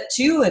 But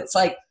two, it's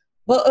like,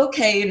 well,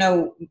 okay,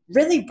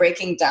 really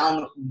breaking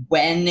down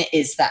when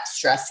is that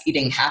stress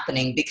eating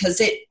happening? Because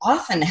it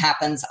often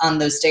happens on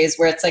those days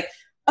where it's like,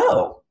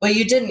 oh, well,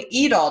 you didn't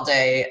eat all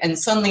day and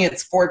suddenly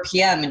it's 4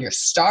 p.m. and you're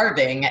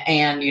starving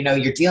and,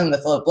 you're dealing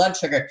with low blood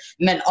sugar.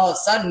 And then all of a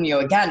sudden,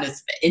 again,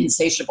 it's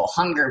insatiable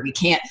hunger. We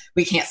can't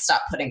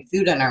stop putting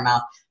food in our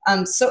mouth.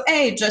 So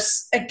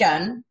just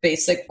again,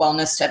 basic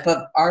wellness tip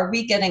of, are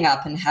we getting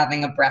up and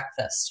having a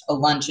breakfast, a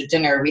lunch, a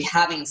dinner? Are we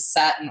having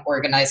set and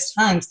organized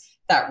times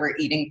that we're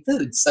eating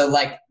food? So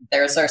like,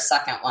 there's our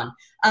second one.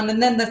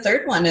 And then the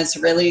third one is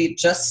really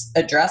just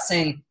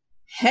addressing,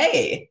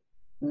 hey,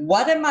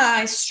 what am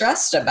I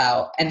stressed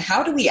about and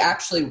how do we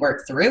actually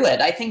work through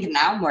it? I think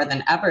now more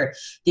than ever,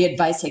 the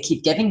advice I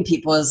keep giving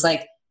people is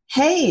like,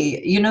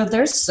 hey,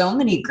 there's so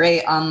many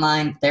great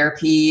online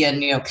therapy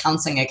and,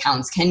 counseling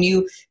accounts.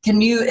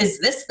 Is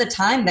this the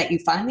time that you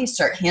finally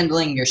start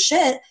handling your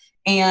shit?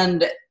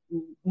 And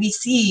we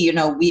see,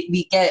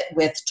 we get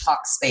with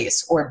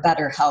Talkspace or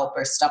BetterHelp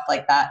or stuff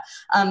like that.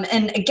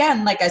 And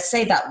again, like I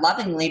say that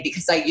lovingly,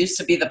 because I used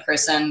to be the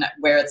person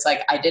where it's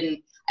like, I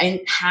didn't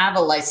have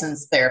a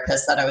licensed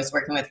therapist that I was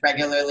working with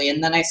regularly.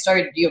 And then I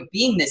started,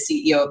 being the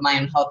CEO of my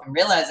own health and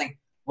realizing,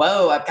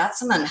 whoa, I've got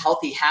some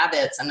unhealthy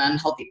habits and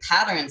unhealthy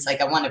patterns. Like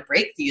I want to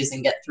break these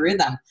and get through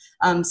them.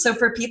 So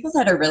for people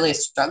that are really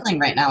struggling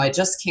right now, I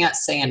just can't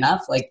say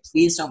enough, like,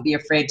 please don't be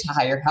afraid to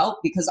hire help,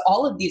 because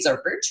all of these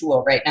are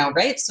virtual right now,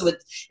 right? So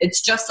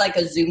it's just like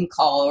a Zoom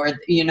call, or,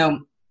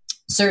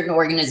 certain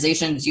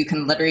organizations, you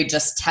can literally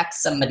just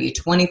text somebody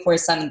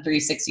 24/7,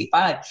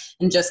 365,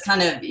 and just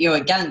kind of,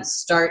 again,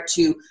 start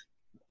to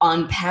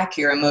unpack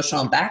your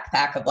emotional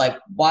backpack of like,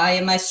 why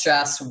am I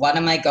stressed? What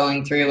am I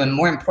going through? And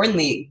more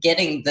importantly,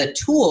 getting the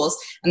tools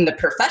and the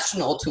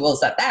professional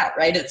tools at that,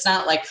 right? It's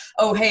not like,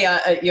 oh, hey,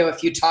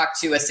 if you talk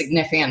to a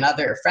significant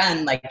other,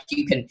 friend, like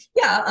you can,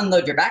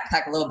 unload your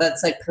backpack a little bit.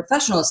 It's like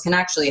professionals can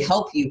actually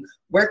help you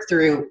work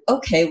through,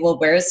 okay, well,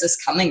 where is this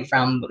coming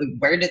from?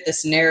 Where did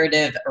this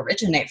narrative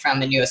originate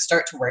from? And you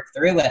start to work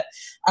through it.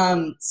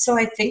 So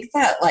I think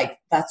that like,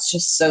 that's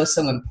just so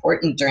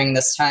important during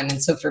this time.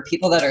 And so for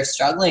people that are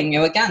struggling,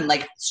 again,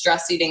 like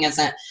stress eating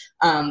isn't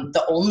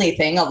the only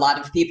thing. A lot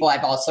of people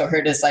I've also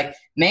heard is like,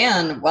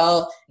 man,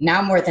 well,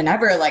 now more than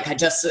ever, like I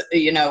just,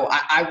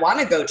 I want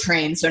to go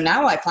train. So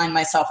now I find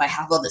myself, I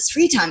have all this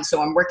free time,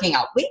 so I'm working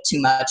out way too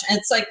much. And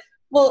it's like,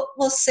 well,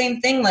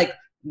 same thing. Like,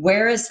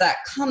 where is that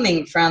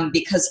coming from?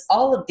 Because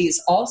all of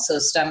these also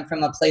stem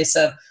from a place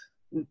of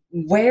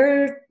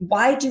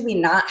why do we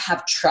not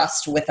have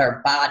trust with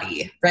our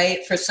body,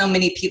 right? For so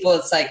many people,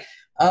 it's like,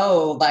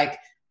 oh, like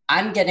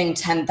I'm getting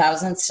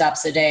 10,000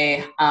 steps a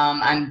day.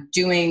 I'm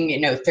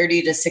doing,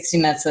 30 to 60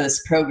 minutes of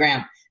this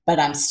program, but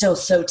I'm still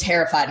so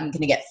terrified I'm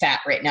going to get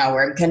fat right now,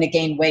 or I'm going to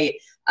gain weight.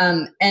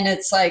 And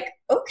it's like,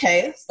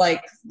 okay,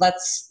 like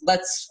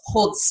let's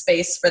hold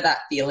space for that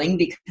feeling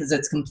because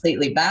it's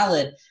completely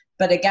valid.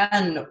 But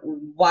again,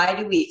 why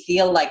do we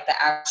feel like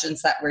the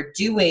actions that we're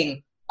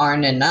doing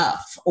aren't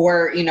enough?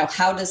 Or,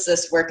 how does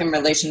this work in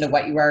relation to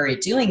what you are already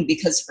doing?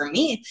 Because for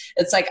me,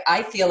 it's like,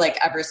 I feel like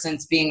ever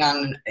since being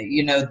on,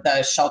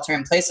 the shelter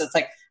in place, it's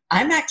like,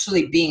 I'm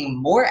actually being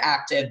more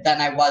active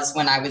than I was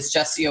when I was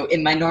just,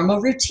 in my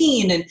normal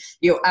routine and,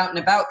 out and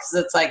about. Cause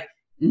it's like,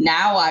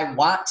 now I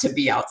want to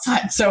be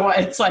outside. So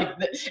it's like,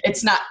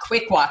 it's not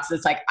quick walks.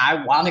 It's like,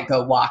 I want to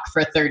go walk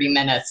for 30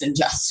 minutes and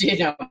just,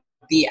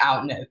 be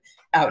out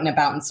and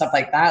about and stuff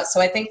like that.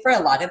 So I think for a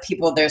lot of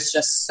people, there's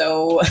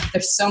so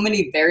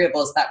many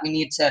variables that we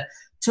need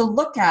to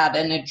look at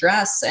and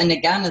address. And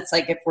again, it's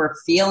like, if we're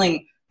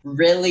feeling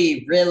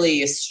really,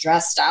 really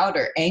stressed out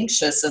or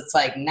anxious, it's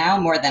like now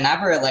more than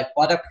ever, like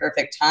what a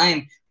perfect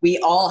time. We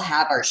all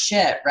have our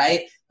shit,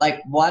 right? Like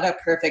what a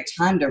perfect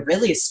time to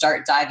really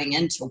start diving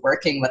into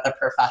working with a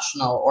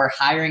professional or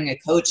hiring a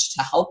coach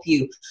to help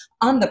you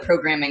on the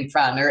programming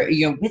front or,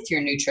 with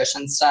your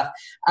nutrition stuff.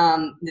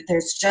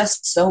 There's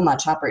just so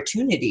much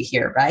opportunity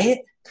here, right?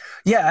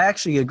 Yeah, I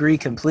actually agree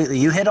completely.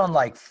 You hit on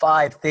like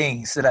 5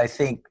 things that I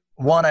think,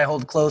 one, I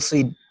hold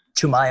closely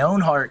to my own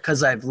heart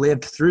because I've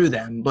lived through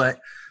them. But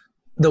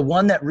the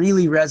one that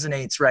really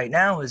resonates right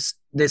now is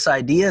this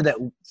idea that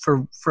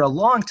for a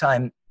long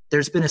time,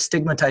 there's been a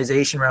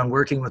stigmatization around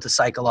working with a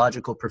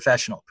psychological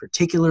professional,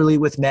 particularly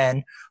with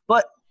men,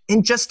 but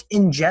in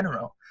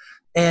general.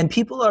 And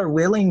people are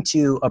willing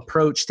to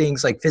approach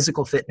things like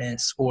physical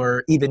fitness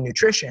or even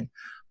nutrition.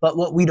 But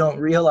what we don't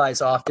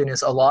realize often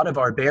is a lot of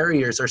our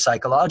barriers are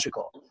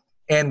psychological.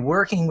 And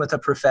working with a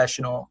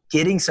professional,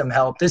 getting some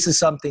help, this is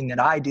something that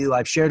I do.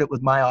 I've shared it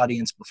with my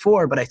audience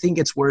before, but I think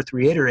it's worth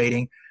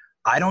reiterating.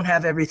 I don't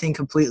have everything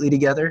completely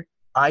together.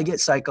 I get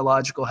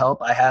psychological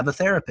help. I have a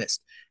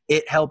therapist.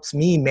 It helps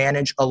me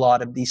manage a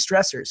lot of these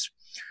stressors,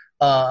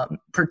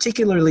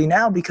 particularly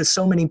now because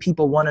so many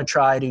people want to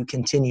try to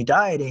continue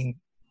dieting.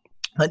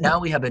 But now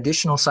we have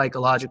additional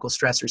psychological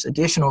stressors,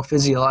 additional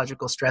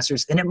physiological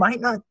stressors, and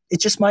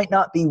it just might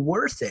not be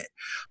worth it.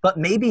 But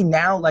maybe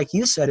now, like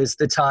you said, is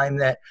the time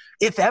that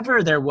if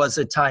ever there was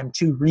a time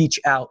to reach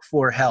out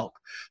for help,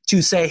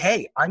 to say,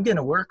 hey, I'm going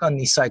to work on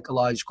these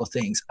psychological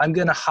things. I'm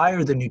going to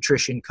hire the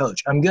nutrition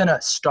coach. I'm going to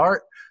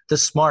start the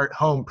smart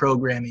home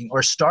programming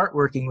or start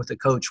working with a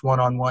coach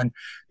one-on-one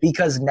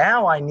because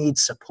now I need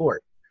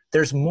support.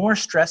 There's more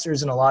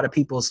stressors in a lot of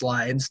people's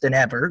lives than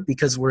ever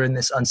because we're in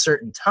this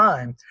uncertain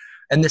time.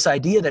 And this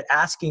idea that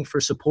asking for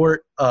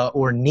support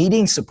or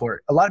needing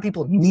support, a lot of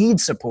people need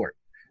support.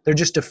 They're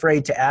just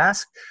afraid to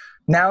ask.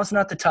 Now is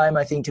not the time,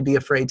 I think, to be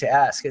afraid to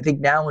ask. I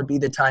think now would be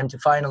the time to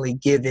finally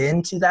give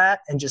in to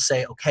that and just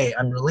say, okay,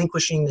 I'm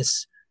relinquishing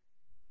this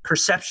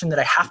perception that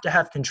I have to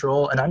have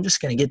control and I'm just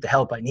going to get the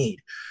help I need.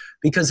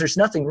 Because there's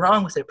nothing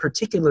wrong with it,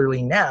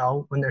 particularly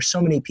now when there's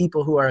so many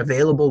people who are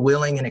available,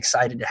 willing, and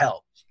excited to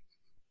help.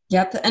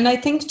 Yep. And I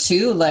think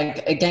too,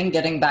 like, again,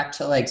 getting back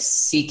to like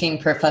seeking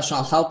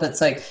professional help,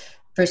 it's like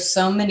for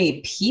so many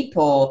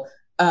people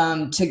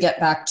to get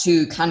back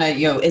to kind of,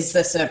 is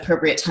this an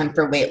appropriate time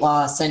for weight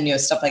loss and,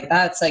 stuff like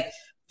that. It's like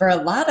for a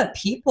lot of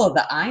people,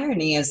 the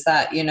irony is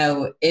that,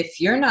 if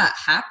you're not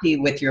happy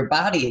with your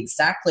body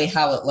exactly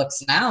how it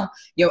looks now,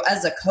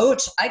 as a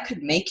coach, I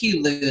could make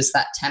you lose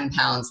that 10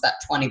 pounds, that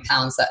 20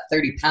 pounds, that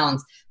 30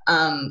 pounds.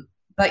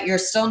 But you're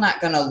still not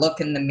going to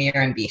look in the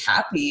mirror and be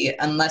happy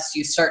unless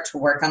you start to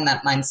work on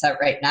that mindset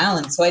right now.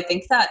 And so I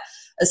think that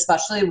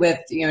especially with,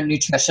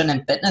 nutrition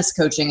and fitness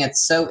coaching,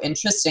 it's so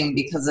interesting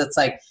because it's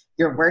like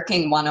you're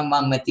working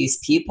one-on-one with these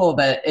people,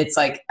 but it's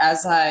like,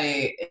 as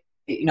I've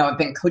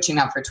been coaching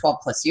now for 12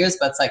 plus years,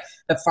 but it's like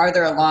the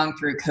farther along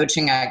through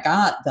coaching I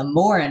got, the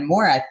more and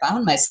more I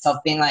found myself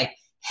being like,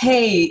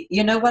 hey,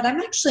 you know what? I'm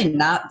actually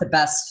not the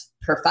best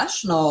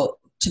professional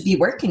to be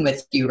working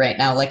with you right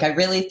now. Like, I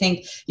really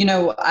think,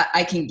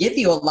 I can give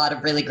you a lot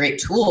of really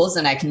great tools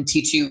and I can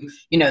teach you,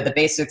 the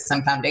basics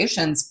and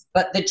foundations,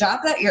 but the job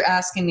that you're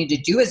asking me to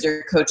do as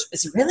your coach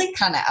is really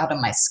kind of out of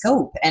my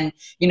scope. And,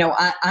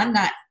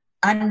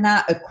 I'm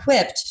not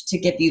equipped to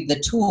give you the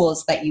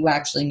tools that you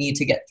actually need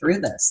to get through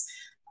this.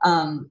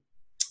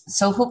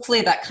 So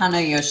hopefully that kind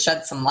of,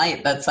 shed some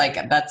light. That's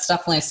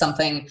definitely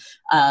something,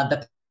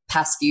 the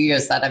past few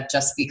years that I've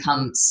just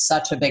become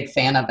such a big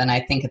fan of. And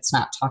I think it's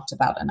not talked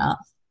about enough.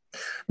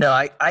 No,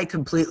 I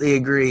completely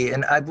agree.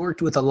 And I've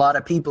worked with a lot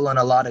of people in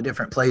a lot of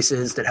different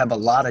places that have a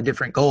lot of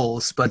different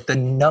goals, but the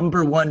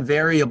number one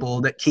variable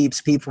that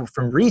keeps people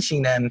from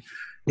reaching them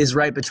is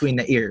right between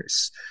the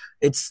ears.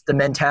 It's the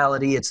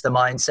mentality, it's the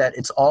mindset,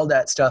 it's all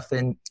that stuff.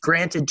 And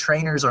granted,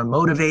 trainers are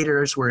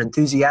motivators, we're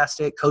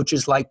enthusiastic,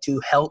 coaches like to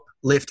help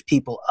lift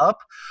people up,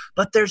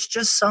 but there's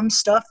just some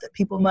stuff that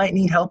people might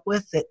need help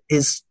with that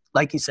is,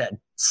 like you said,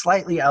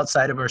 slightly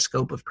outside of our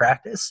scope of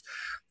practice.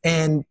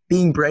 And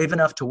being brave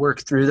enough to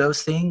work through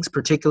those things,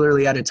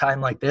 particularly at a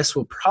time like this,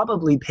 will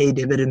probably pay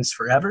dividends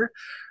forever.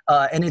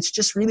 And it's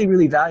just really,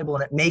 really valuable,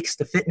 and it makes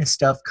the fitness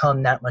stuff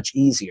come that much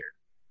easier.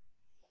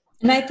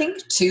 And I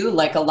think too,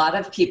 like a lot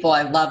of people,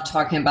 I love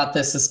talking about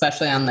this,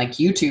 especially on like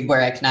YouTube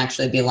where I can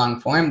actually be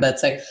long form, but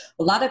it's like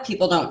a lot of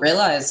people don't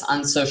realize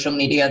on social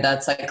media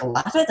that's like a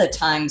lot of the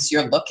times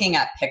you're looking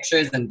at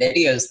pictures and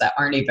videos that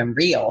aren't even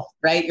real,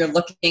 right? You're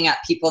looking at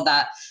people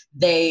that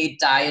they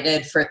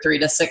dieted for 3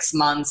 to 6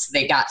 months,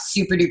 they got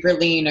super duper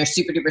lean or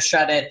super duper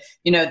shredded,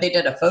 you know, they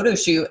did a photo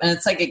shoot. And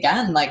it's like,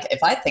 again, like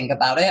if I think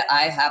about it,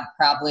 I have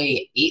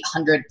probably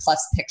 800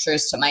 plus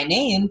pictures to my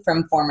name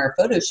from former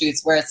photo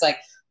shoots where it's like,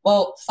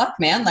 well, fuck,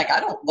 man, like I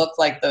don't look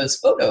like those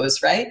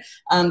photos, right?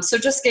 So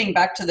just getting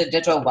back to the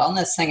digital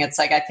wellness thing, it's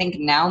like I think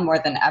now more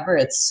than ever,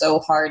 it's so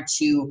hard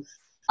to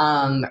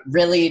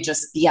really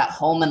just be at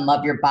home and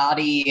love your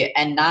body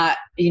and not,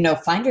 you know,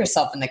 find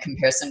yourself in the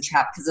comparison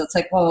trap. Because it's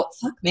like, well,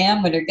 fuck,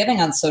 man, when you're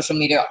getting on social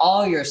media,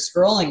 all you're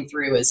scrolling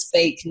through is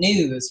fake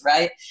news,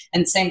 right?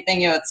 And same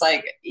thing, you know, it's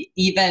like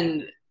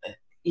even,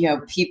 you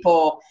know,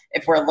 people,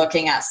 if we're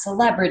looking at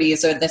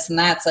celebrities or this and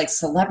that, it's like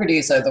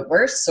celebrities are the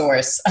worst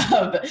source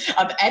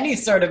of any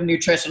sort of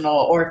nutritional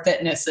or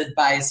fitness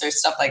advice or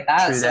stuff like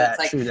that. It's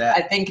like,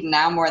 I think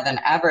now more than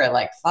ever,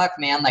 like, fuck,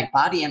 man, like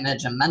body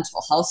image and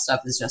mental health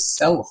stuff is just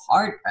so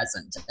hard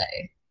present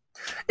today.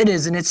 It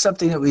is, and it's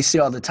something that we see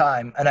all the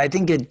time. And I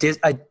think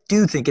I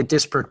do think it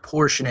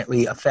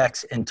disproportionately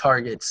affects and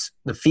targets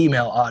the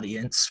female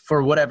audience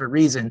for whatever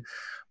reason.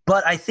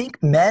 But I think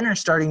men are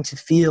starting to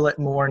feel it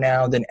more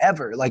now than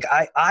ever. Like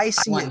I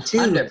see 100%. It too.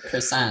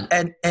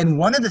 100%. And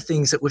one of the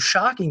things that was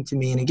shocking to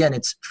me, and again,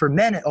 it's for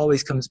men, it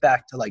always comes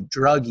back to like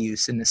drug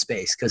use in the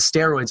space because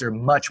steroids are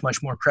much,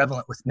 much more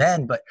prevalent with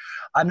men. But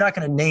I'm not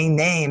going to name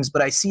names,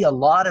 but I see a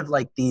lot of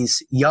like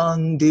these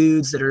young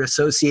dudes that are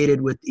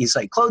associated with these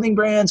like clothing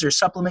brands or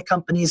supplement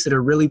companies that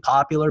are really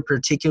popular,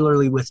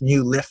 particularly with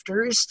new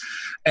lifters.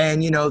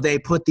 And, you know, they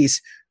put these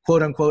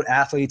quote unquote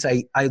athletes.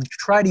 I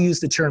try to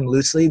use the term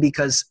loosely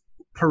because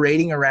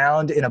parading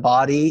around in a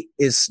body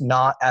is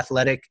not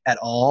athletic at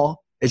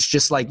all. It's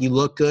just like you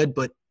look good,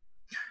 but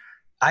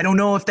I don't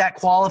know if that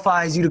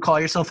qualifies you to call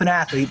yourself an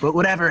athlete, but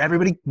whatever.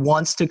 Everybody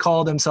wants to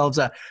call themselves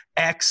a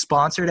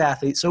ex-sponsored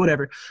athlete. So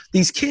whatever.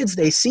 These kids,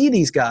 they see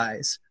these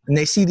guys and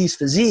they see these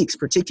physiques,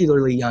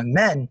 particularly young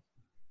men,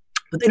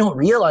 but they don't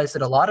realize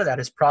that a lot of that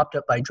is propped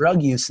up by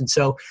drug use. And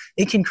so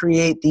it can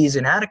create these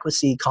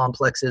inadequacy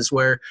complexes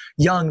where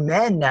young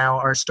men now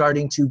are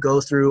starting to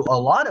go through a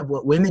lot of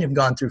what women have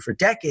gone through for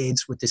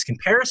decades with this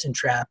comparison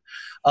trap.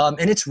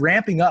 And it's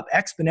ramping up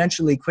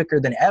exponentially quicker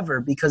than ever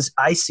because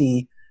I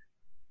see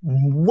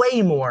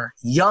way more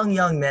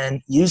young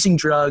men using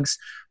drugs,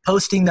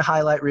 posting the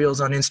highlight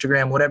reels on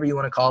Instagram, whatever you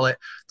want to call it.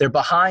 They're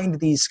behind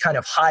these kind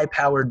of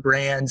high-powered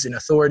brands and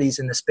authorities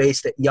in the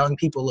space that young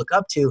people look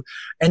up to.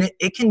 And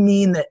it can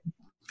mean that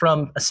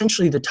from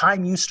essentially the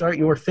time you start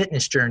your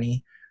fitness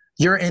journey,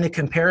 you're in a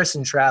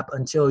comparison trap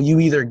until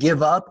you either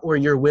give up or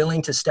you're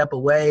willing to step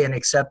away and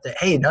accept that,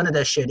 hey, none of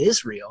that shit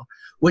is real,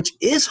 which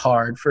is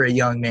hard for a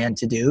young man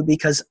to do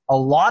because a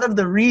lot of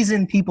the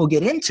reason people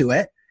get into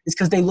it is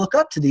because they look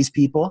up to these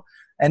people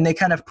and they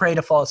kind of pray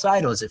to false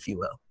idols, if you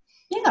will.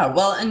 Yeah,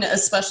 well, and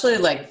especially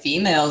like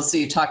females,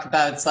 you talk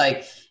about, it's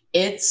like,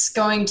 it's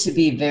going to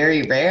be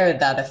very rare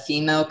that a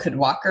female could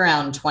walk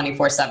around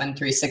 24/7,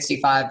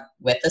 365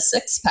 with a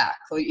six-pack.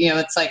 You know,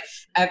 it's like,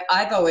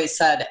 I've always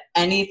said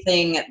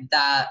anything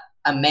that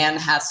a man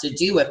has to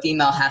do, a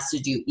female has to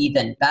do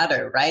even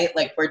better, right?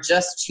 Like we're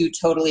just two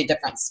totally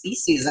different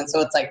species. And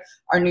so it's like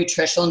our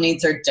nutritional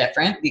needs are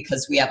different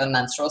because we have a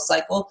menstrual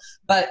cycle,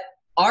 but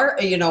our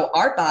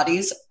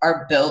bodies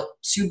are built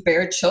to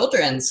bear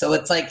children. So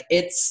it's like,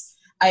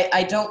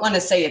 I don't want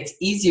to say it's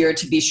easier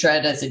to be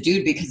shredded as a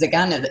dude because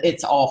again,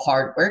 it's all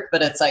hard work,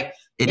 but it's like,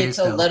 it's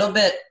a little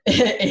bit,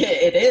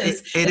 it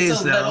is. It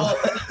is though.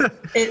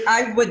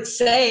 I would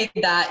say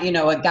that, you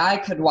know, a guy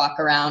could walk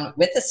around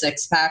with a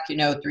six pack, you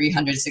know,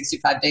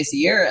 365 days a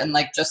year and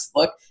like just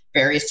look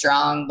very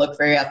strong, look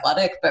very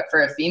athletic. But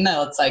for a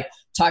female, it's like,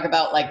 talk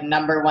about like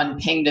number one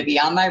ping to be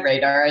on my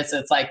radar is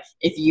it's like,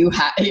 if you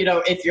have, you know,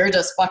 if you're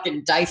just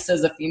fucking diced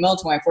as a female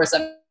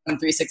 24/7,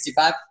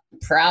 365,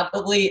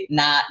 probably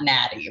not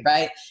natty,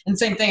 right? And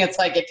same thing, it's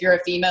like if you're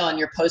a female and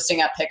you're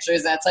posting up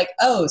pictures and it's like,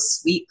 oh,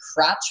 sweet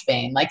crotch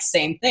vein, like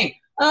same thing.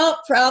 Oh,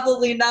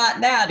 probably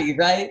not natty,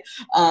 right?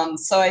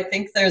 So I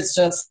think there's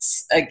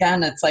just,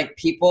 again, it's like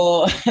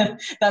people,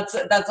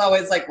 that's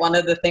always like one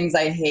of the things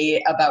I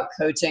hate about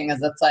coaching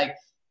is it's like,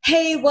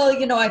 hey, well,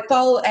 you know, I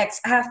follow X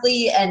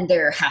athlete and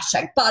their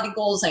 #body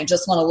goals and I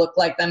just want to look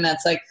like them. And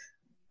it's like,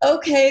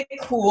 okay,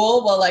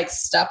 cool. Well, like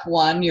step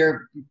one,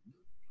 you're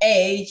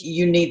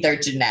you need their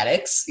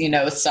genetics.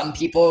 Some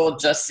people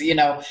just,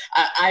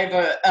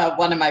 I have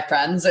one of my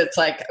friends, it's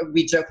like,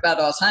 we joke about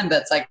it all the time,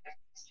 but it's like,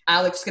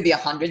 Alex could be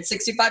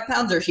 165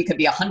 pounds or he could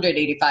be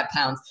 185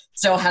 pounds,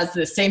 still has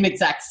the same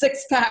exact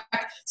six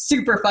pack,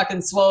 super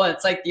fucking swollen.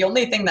 It's like the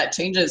only thing that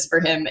changes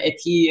for him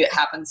if he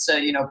happens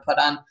to, put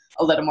on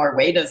a little more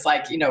weight is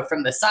like,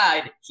 from the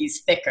side,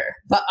 he's thicker.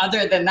 But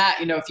other than that,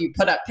 if you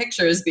put up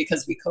pictures,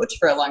 because we coach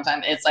for a long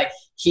time, it's like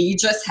he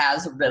just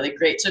has really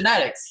great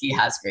genetics. He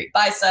has great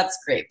biceps,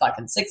 great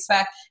fucking six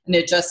pack. And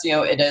it just,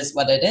 it is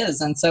what it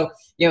is. And so,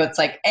 it's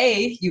like,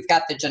 A, you've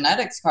got the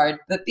genetics card,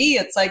 but B,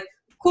 it's like,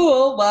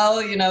 cool, well,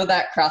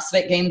 that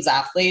CrossFit Games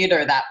athlete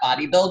or that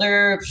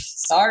bodybuilder,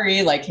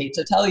 sorry, like, hate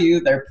to tell you,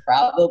 they're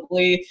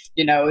probably,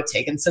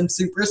 taking some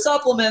super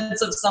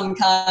supplements of some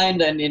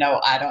kind. And,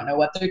 I don't know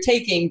what they're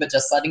taking, but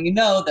just letting you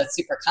know, that's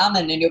super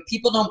common. And,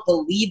 people don't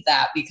believe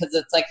that because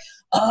it's like,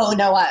 oh,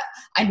 no,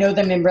 I know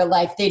them in real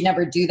life. They'd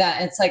never do that.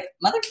 And it's like,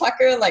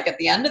 motherfucker, like, at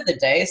the end of the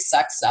day,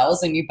 sex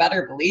sells. And you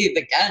better believe,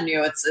 again,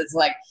 it's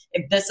like,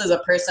 if this is a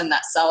person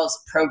that sells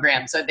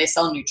programs or they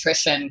sell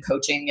nutrition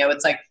coaching,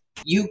 it's like,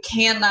 you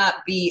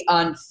cannot be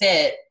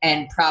unfit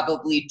and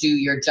probably do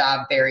your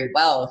job very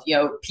well.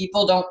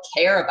 People don't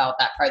care about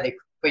that part of the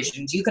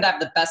equation. You could have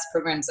the best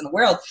programs in the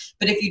world,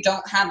 but if you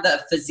don't have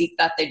the physique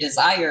that they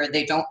desire,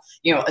 they don't,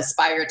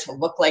 aspire to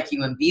look like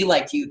you and be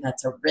like you,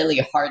 that's a really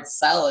hard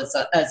sell,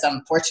 as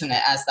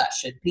unfortunate as that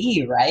should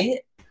be, right?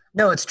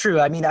 No, it's true.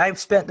 I mean, I've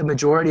spent the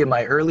majority of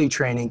my early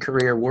training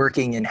career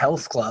working in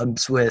health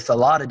clubs with a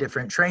lot of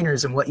different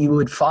trainers. And what you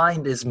would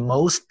find is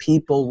most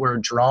people were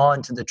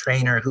drawn to the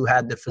trainer who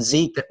had the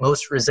physique that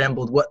most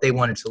resembled what they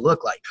wanted to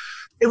look like.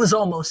 It was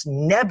almost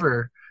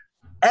never,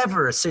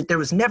 ever, there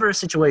was never a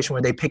situation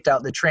where they picked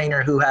out the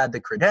trainer who had the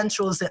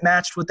credentials that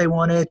matched what they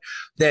wanted,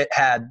 that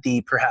had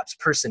the perhaps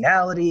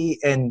personality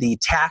and the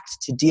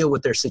tact to deal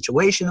with their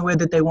situation the way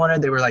that they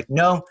wanted. They were like,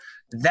 no,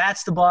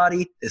 that's the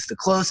body. It's the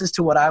closest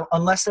to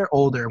unless they're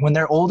older. When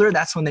they're older,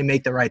 that's when they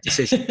make the right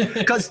decision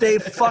because they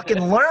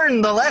fucking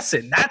learned the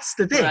lesson. That's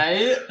the thing.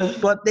 Right?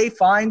 But they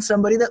find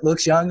somebody that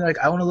looks young. They're like,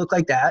 I want to look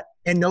like that.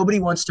 And nobody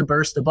wants to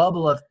burst the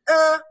bubble of,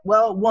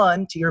 well,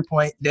 one, to your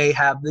point, they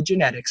have the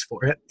genetics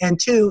for it. And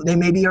two, they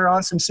maybe are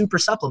on some super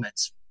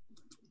supplements.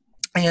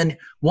 And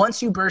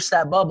once you burst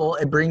that bubble,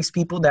 it brings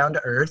people down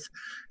to earth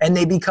and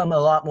they become a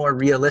lot more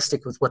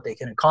realistic with what they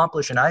can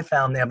accomplish. And I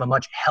found they have a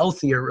much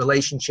healthier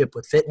relationship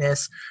with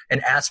fitness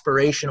and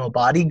aspirational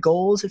body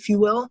goals, if you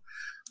will.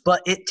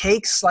 But it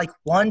takes like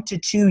 1 to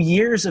 2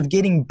 years of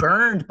getting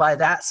burned by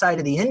that side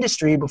of the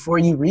industry before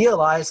you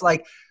realize,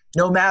 like,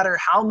 no matter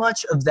how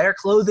much of their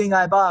clothing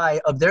I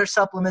buy, of their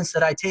supplements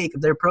that I take,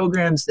 of their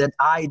programs that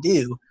I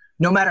do,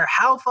 no matter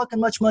how fucking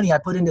much money I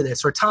put into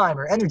this or time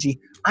or energy,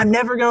 I'm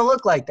never going to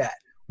look like that.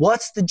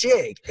 What's the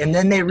jig? And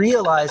then they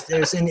realize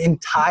there's an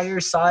entire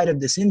side of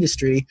this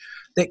industry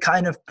that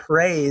kind of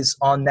preys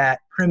on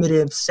that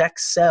primitive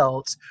sex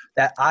sells,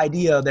 that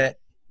idea that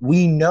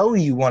we know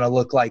you want to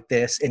look like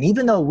this. And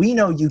even though we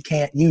know you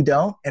can't, you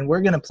don't. And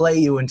we're going to play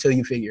you until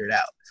you figure it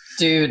out.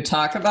 Dude,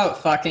 talk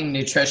about fucking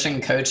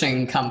nutrition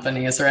coaching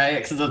companies,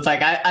 right? Because it's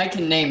like, I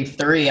can name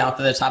 3 off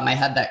of the top of my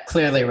head that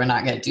clearly we're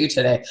not going to do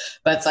today.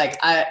 But it's like,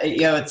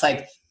 it's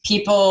like,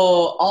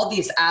 people, all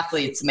these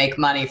athletes make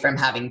money from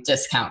having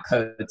discount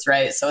codes,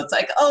 right? So it's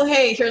like, oh,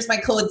 hey, here's my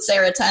code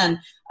Sarah10.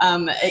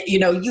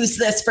 Use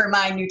this for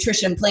my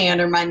nutrition plan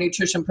or my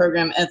nutrition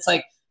program. It's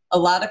like, a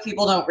lot of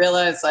people don't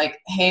realize, like,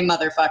 hey,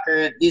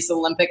 motherfucker, these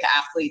Olympic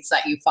athletes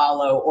that you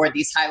follow or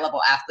these high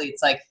level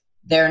athletes, like,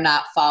 they're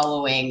not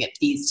following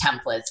these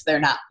templates. They're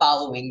not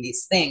following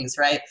these things,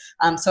 right?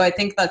 So I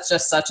think that's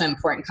just such an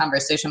important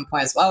conversation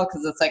point as well,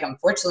 because it's like,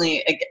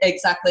 unfortunately,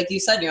 exactly like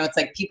you said, it's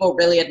like people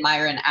really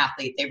admire an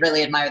athlete. They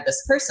really admire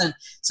this person.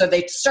 So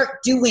they start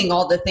doing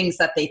all the things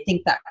that they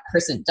think that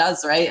person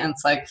does, right? And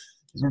it's like,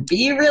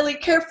 be really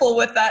careful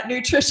with that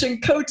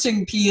nutrition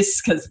coaching piece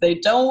because they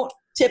don't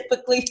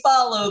typically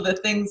follow the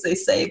things they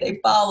say they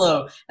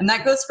follow. And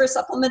that goes for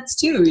supplements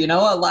too.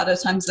 A lot of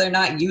times they're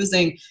not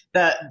using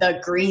the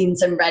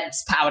greens and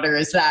reds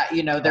powders that,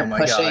 they're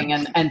pushing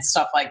and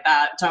stuff like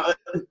that. So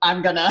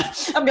I'm gonna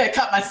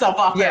cut myself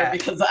off there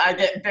because I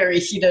get very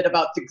heated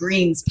about the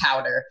greens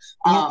powder.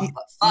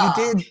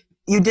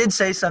 You did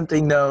say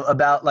something though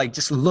about like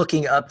just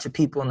looking up to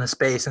people in the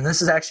space. And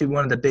this is actually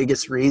one of the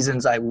biggest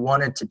reasons I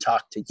wanted to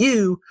talk to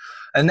you.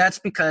 And that's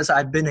because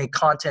I've been a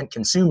content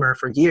consumer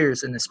for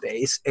years in the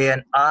space.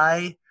 And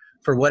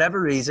for whatever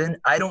reason,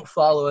 I don't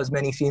follow as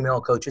many female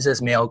coaches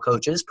as male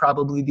coaches,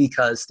 probably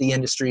because the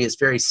industry is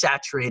very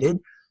saturated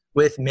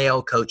with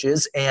male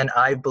coaches. And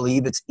I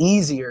believe it's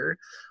easier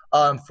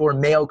for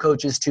male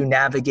coaches to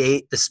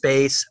navigate the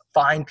space,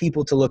 find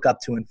people to look up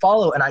to and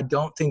follow. And I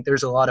don't think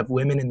there's a lot of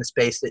women in the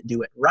space that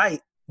do it right.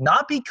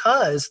 Not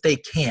because they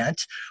can't,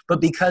 but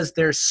because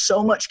there's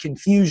so much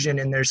confusion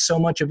and there's so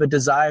much of a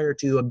desire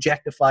to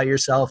objectify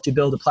yourself, to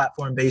build a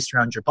platform based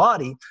around your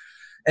body.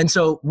 And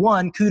so,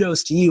 one,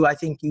 kudos to you. I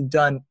think you've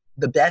done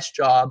the best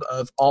job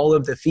of all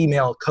of the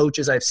female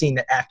coaches I've seen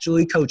that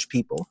actually coach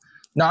people,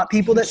 not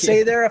people that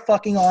say they're a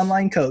fucking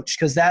online coach,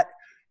 because that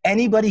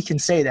anybody can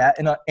say that,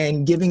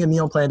 and giving a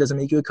meal plan doesn't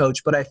make you a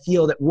coach. But I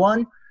feel that,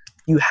 one,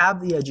 you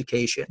have the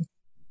education.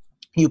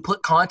 You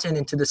put content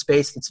into the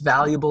space that's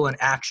valuable and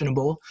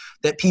actionable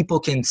that people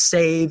can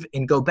save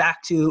and go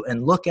back to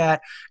and look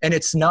at. And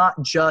it's not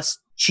just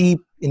cheap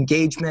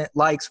engagement,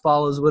 likes,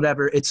 follows,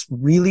 whatever. It's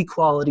really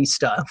quality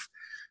stuff.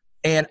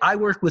 And I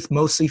work with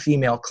mostly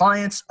female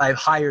clients. I've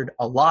hired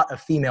a lot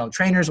of female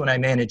trainers when I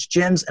manage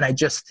gyms. And I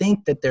just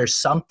think that there's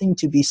something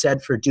to be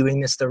said for doing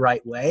this the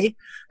right way.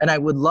 And I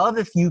would love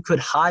if you could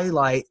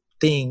highlight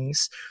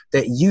things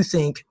that you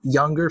think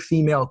younger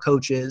female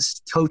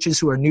coaches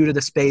who are new to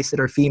the space that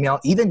are female,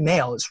 even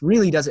male, it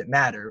really doesn't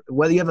matter.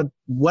 Whether you have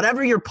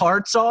whatever your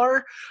parts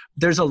are,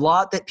 there's a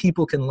lot that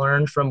people can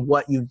learn from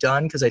what you've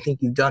done, because I think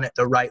you've done it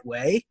the right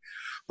way.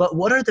 But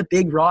what are the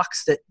big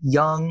rocks that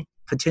young,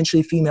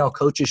 potentially female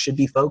coaches should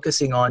be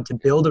focusing on to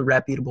build a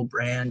reputable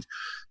brand,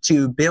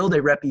 to build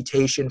a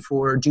reputation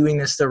for doing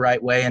this the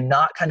right way, and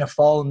not kind of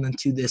fall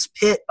into this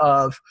pit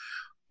of,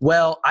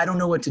 well, I don't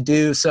know what to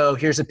do, so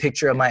here's a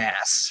picture of my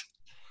ass?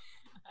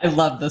 I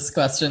love this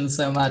question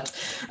so much.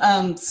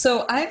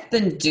 So I've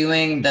been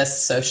doing this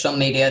social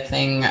media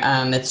thing.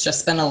 It's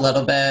just been a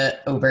little bit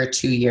over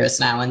 2 years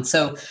now. And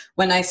so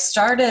when I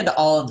started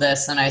all of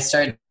this and I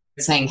started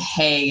saying,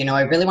 hey,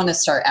 I really want to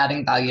start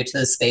adding value to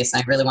the space,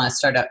 and I really want to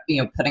start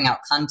putting out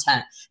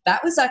content,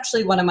 that was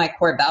actually one of my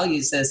core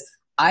values is,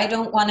 I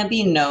don't want to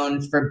be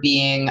known for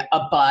being a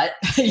butt,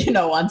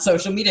 on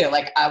social media.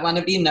 Like, I want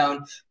to be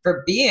known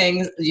for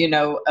being,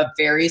 a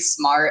very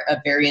smart,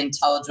 a very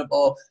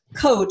intelligible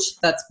coach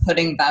that's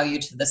putting value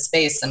to the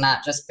space and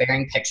not just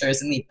bearing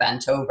pictures of me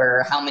bent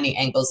over, how many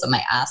angles of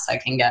my ass I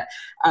can get.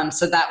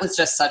 So that was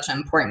just such an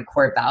important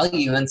core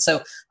value. And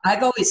so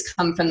I've always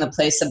come from the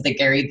place of the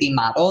Gary Vee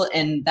model,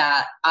 in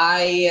that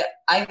I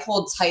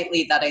hold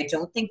tightly that I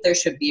don't think there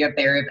should be a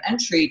barrier of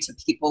entry to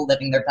people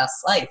living their best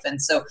life.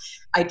 And so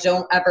I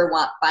don't ever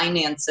want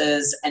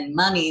finances and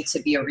money to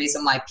be a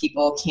reason why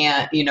people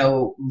can't,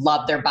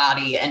 love their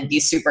body and be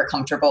super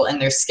comfortable in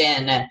their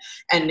skin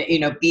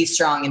and be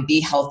strong and be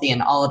healthy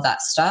and all of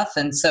that stuff.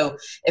 And so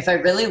if I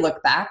really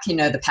look back,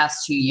 the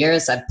past 2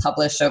 years, I've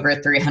published over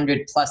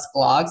 300 plus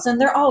blogs,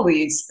 and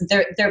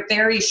they're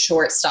very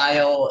short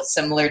style,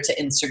 similar to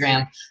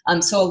Instagram.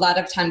 So a lot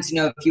of times,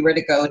 if you were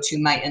to go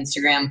to my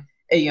Instagram,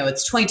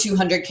 it's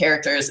 2,200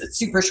 characters. It's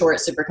super short,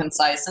 super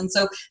concise. And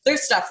so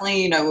there's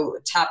definitely,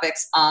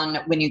 topics on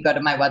when you go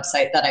to my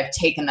website that I've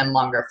taken them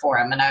longer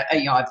form. And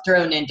I've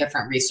thrown in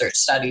different research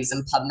studies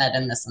and PubMed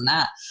and this and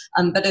that.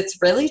 But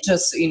it's really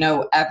just,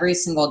 every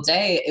single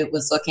day it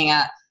was looking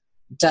at,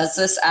 does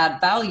this add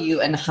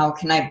value, and how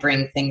can I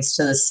bring things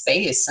to the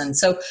space? And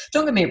so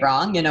don't get me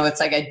wrong, it's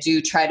like I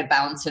do try to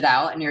balance it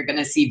out, and you're going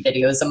to see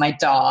videos of my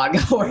dog,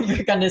 or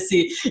you're going to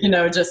see,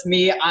 just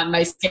me on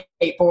my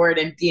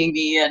skateboard and being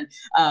me and,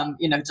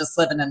 just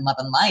living and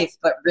loving life,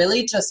 but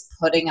really just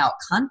putting out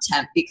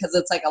content, because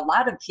it's like a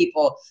lot of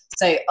people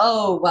say,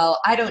 oh, well,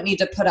 I don't need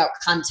to put out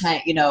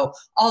content.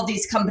 All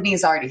these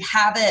companies already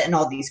have it, and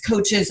all these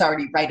coaches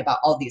already write about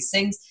all these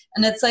things.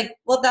 And it's like,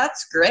 well,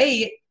 that's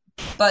great,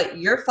 but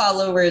your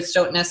followers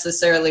don't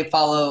necessarily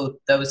follow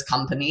those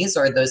companies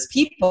or those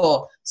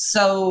people.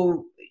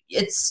 So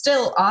it's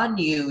still on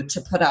you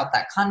to put out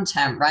that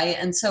content, right?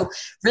 And so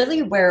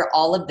really where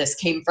all of this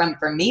came from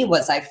for me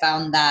was I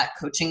found that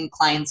coaching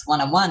clients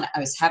one-on-one, I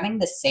was having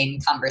the same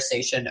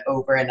conversation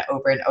over and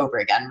over and over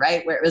again,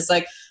 right? Where it was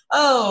like,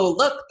 oh,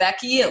 look,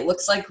 Becky, it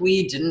looks like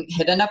we didn't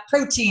hit enough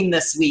protein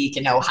this week.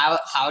 How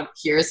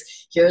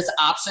here's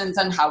options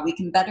on how we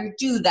can better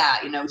do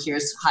that.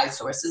 Here's high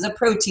sources of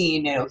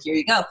protein, here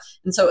you go.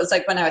 And so it was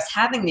like when I was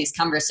having these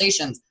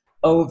conversations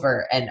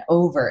over and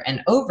over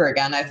and over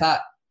again, I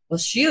thought, well,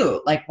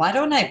 shoot, like, why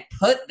don't I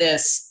put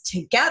this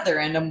together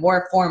in a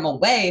more formal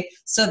way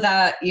so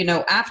that,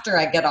 after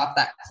I get off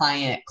that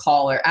client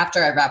call or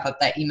after I wrap up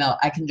that email,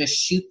 I can just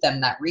shoot them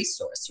that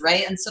resource,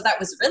 right? And so that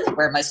was really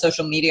where my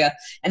social media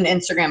and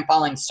Instagram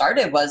following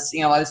started was,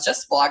 I was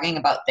just blogging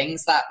about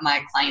things that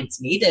my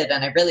clients needed.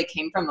 And I really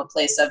came from a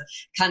place of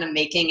kind of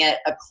making it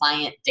a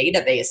client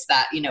database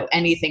that,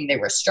 anything they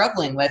were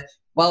struggling with,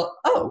 well,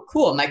 oh,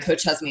 cool, my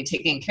coach has me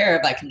taken care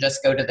of. I can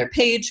just go to their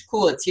page.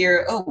 Cool, it's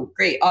here. Oh,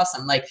 great,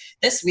 awesome. Like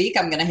this week,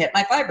 I'm going to hit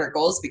my fiber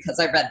goals because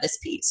I read this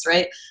piece,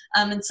 right?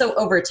 And so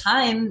over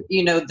time,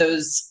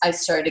 I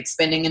started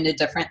expanding into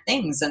different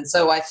things. And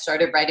so I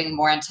started writing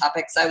more on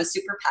topics I was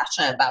super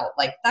passionate about,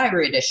 like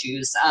thyroid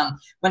issues.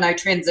 When I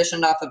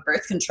transitioned off of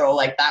birth control,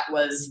 like that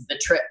was the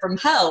trip from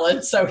hell.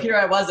 And so here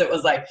I was, it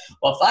was like,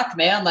 well, fuck,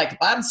 man, like if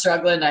I'm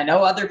struggling, I know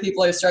other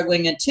people are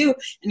struggling it too.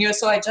 And,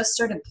 so I just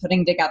started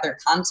putting together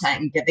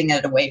content and giving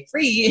it away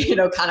free,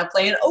 kind of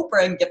playing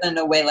Oprah and giving it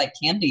away like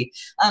candy.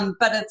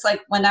 But it's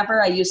like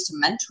whenever I used to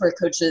mentor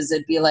coaches,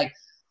 it'd be like,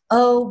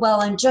 oh,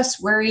 well, I'm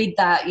just worried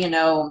that,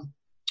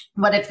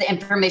 what if the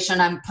information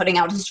I'm putting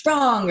out is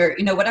wrong or,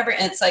 whatever.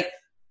 And it's like,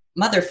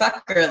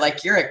 motherfucker,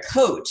 like you're a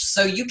coach.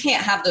 So you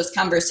can't have those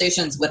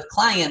conversations with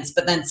clients,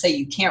 but then say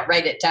you can't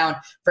write it down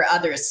for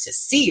others to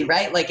see,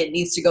 right? Like it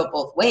needs to go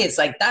both ways.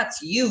 Like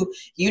that's you.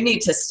 You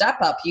need to step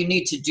up. You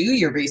need to do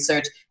your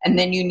research. And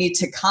then you need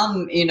to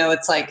come,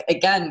 it's like,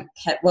 again,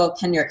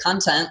 can your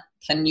content,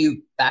 can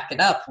you back it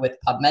up with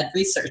PubMed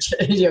research?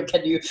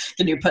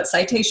 Can you put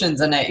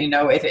citations in it?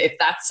 If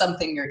that's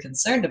something you're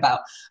concerned about,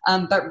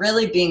 but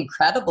really being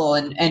credible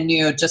and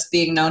just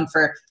being known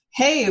for,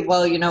 hey,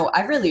 well,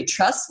 I really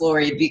trust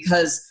Lori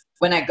because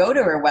when I go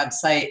to her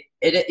website,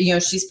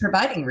 she's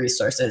providing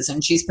resources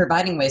and she's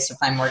providing ways to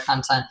find more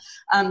content.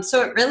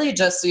 So it really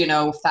just,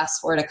 fast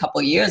forward a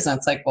couple of years and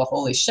it's like, well,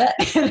 holy shit.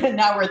 And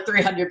now we're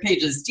 300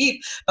 pages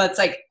deep, but it's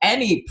like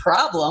any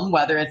problem,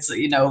 whether it's,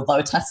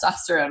 low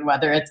testosterone,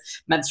 whether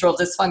it's menstrual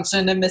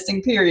dysfunction and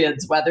missing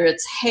periods, whether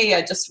it's, hey,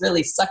 I just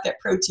really suck at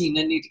protein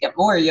and need to get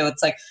more,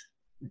 it's like,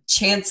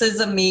 chances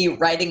of me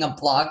writing a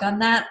blog on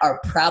that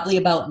are probably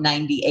about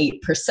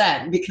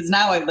 98% because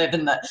now I live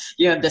in the,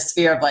 the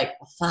sphere of like,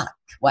 well, fuck,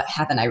 what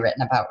haven't I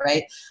written about,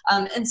 right?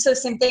 And so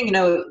same thing,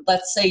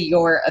 let's say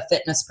you're a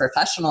fitness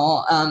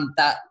professional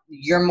that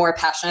you're more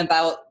passionate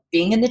about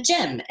being in the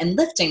gym and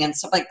lifting and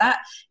stuff like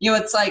that.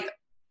 It's like,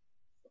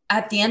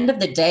 at the end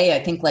of the day,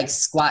 I think like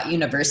Squat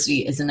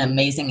University is an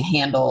amazing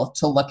handle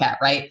to look at,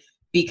 right?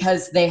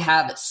 Because they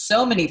have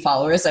so many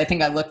followers. I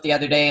think I looked the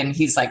other day and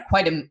he's like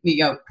quite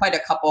a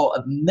couple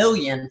of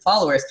million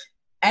followers.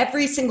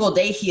 Every single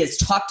day he has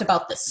talked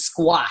about the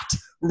squat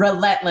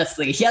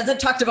relentlessly. He hasn't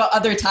talked about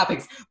other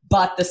topics,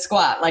 but the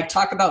squat, like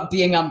talk about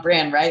being on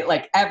brand, right?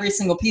 Like every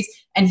single piece.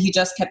 And he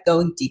just kept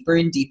going deeper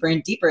and deeper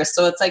and deeper.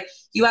 So it's like,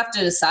 you have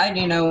to decide,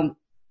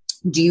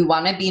 do you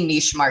want to be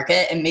niche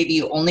market and maybe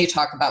you only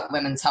talk about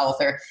women's health,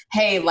 or,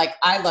 hey, like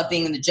I love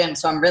being in the gym,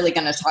 so I'm really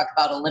going to talk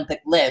about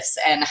Olympic lifts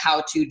and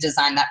how to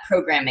design that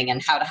programming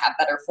and how to have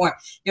better form.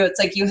 It's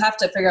like you have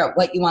to figure out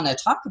what you want to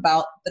talk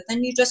about, but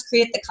then you just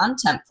create the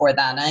content for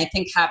that. And I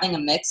think having a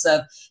mix of,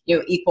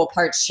 equal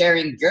parts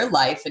sharing your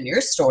life and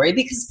your story,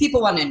 because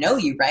people want to know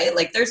you, right?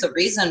 Like there's a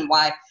reason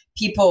why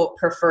people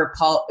prefer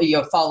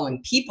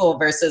following people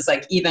versus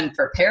like even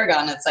for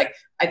Paragon, it's like,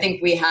 I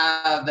think we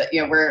have,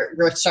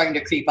 we're starting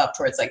to creep up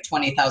towards like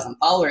 20,000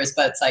 followers,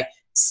 but it's like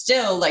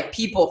still like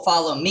people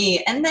follow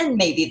me and then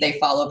maybe they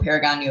follow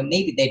Paragon,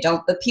 maybe they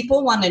don't, but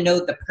people want to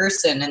know the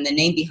person and the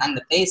name behind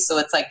the face. So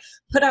it's like,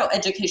 put out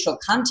educational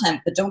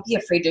content, but don't be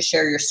afraid to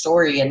share your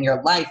story and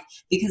your life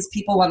because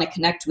people want to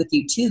connect with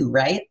you too,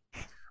 right?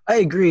 I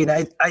agree. And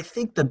I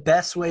think the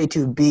best way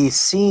to be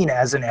seen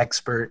as an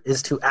expert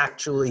is to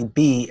actually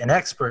be an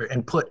expert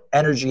and put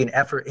energy and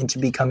effort into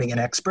becoming an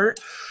expert.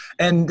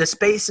 And the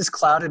space is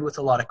clouded with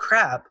a lot of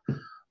crap.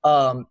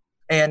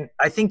 And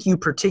I think you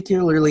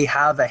particularly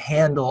have a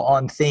handle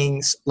on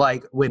things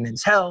like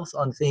women's health,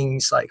 on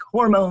things like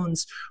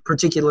hormones,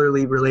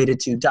 particularly related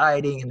to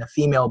dieting and the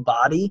female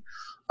body.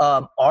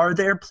 Are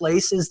there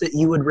places that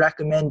you would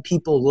recommend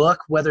people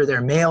look, whether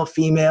they're male,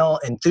 female,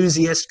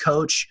 enthusiast,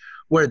 coach,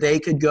 where they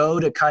could go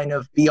to kind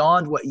of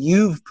beyond what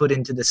you've put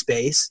into the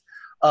space,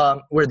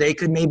 where they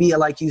could maybe,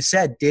 like you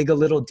said, dig a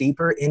little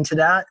deeper into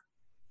that?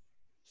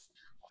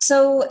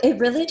 So it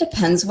really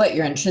depends what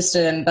you're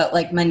interested in, but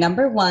like my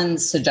number one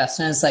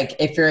suggestion is like,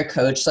 if you're a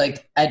coach,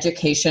 like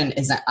education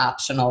isn't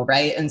optional,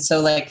 right? And so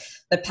like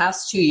the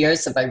past 2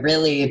 years, if I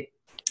really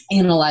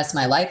analyze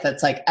my life,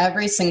 it's like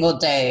every single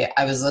day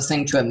I was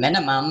listening to a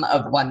minimum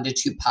of 1 to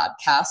 2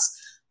 podcasts,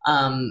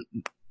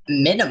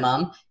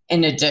 minimum.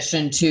 In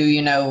addition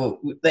to,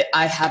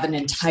 I have an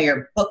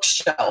entire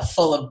bookshelf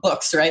full of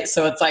books, right?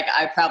 So it's like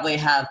I probably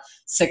have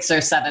 6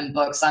 or 7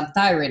 books on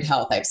thyroid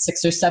health. I have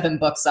 6 or 7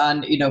 books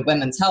on,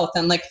 women's health.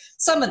 And like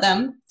some of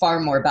them far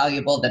more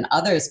valuable than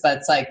others, but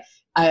it's like,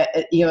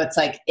 it's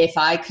like if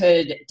I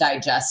could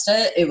digest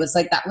it, it was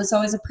like that was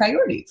always a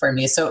priority for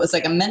me. So it was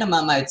like a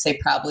minimum, I would say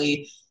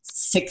probably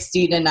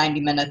 60 to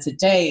 90 minutes a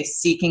day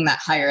seeking that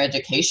higher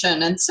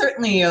education. And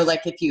certainly,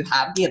 like if you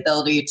have the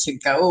ability to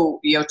go,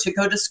 to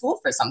go to school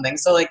for something.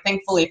 So like,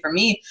 thankfully for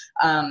me,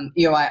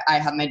 I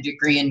have my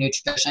degree in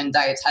nutrition,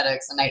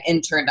 dietetics, and I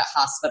interned at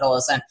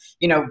hospitals and,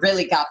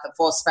 really got the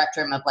full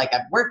spectrum of like,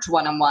 I've worked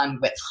one-on-one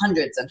with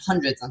hundreds and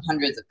hundreds and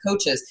hundreds of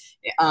coaches,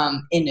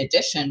 in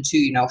addition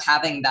to,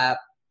 having that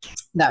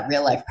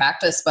real life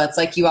practice. But it's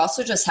like you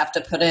also just have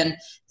to put in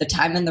the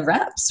time and the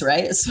reps,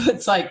 right? So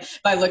it's like if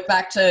I look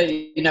back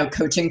to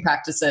coaching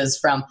practices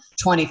from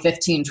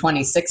 2015,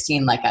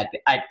 2016, like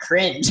I'd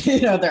cringe,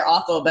 they're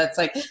awful. But it's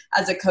like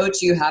as a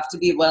coach, you have to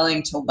be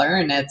willing to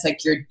learn. It's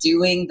like you're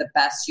doing the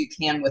best you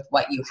can with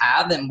what you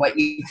have, and what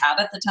you had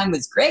at the time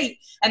was great,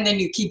 and then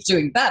you keep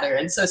doing better.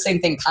 And so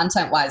same thing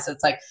content wise,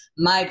 it's like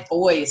my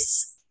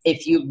voice,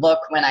 if you look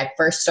when I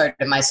first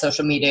started my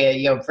social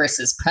media,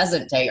 versus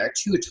present day are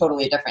two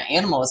totally different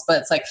animals. But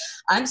it's like,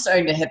 I'm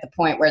starting to hit the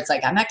point where it's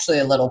like, I'm actually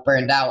a little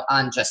burned out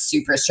on just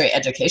super straight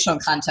educational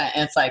content.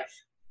 And it's like,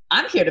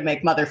 I'm here to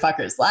make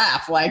motherfuckers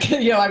laugh. Like,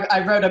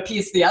 I wrote a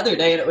piece the other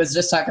day and it was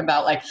just talking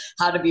about like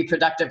how to be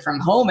productive from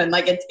home. And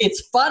like,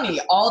 it's funny.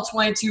 All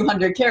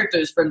 2,200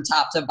 characters from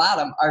top to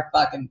bottom are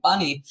fucking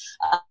funny.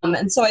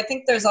 And so I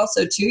think there's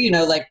also too,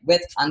 like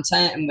with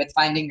content and with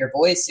finding your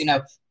voice,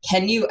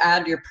 can you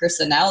add your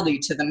personality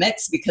to the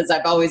mix? Because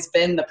I've always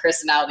been the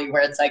personality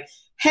where it's like,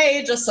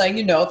 hey, just letting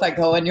you know, if I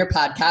go on your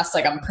podcast,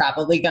 like I'm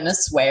probably going to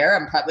swear.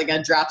 I'm probably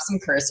going to drop some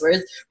curse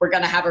words. We're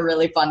going to have a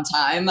really fun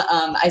time.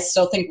 I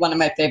still think one of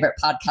my favorite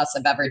podcasts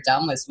I've ever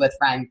done was with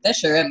Ryan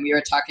Fisher. And we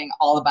were talking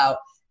all about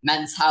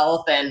men's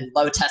health and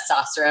low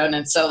testosterone.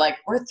 And so like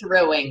we're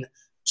throwing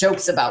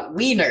jokes about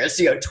wieners,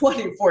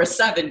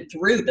 24/7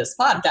 through this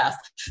podcast.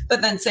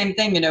 But then same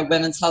thing,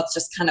 women's health,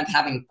 just kind of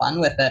having fun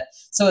with it.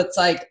 So it's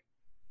like,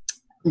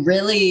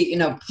 really,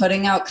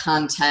 putting out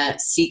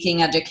content,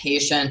 seeking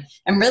education,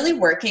 and really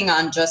working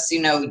on just,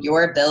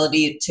 your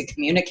ability to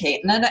communicate.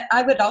 And then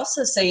I would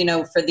also say,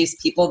 for these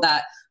people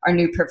that are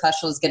new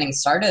professionals getting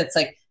started, it's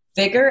like,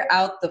 figure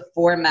out the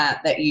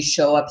format that you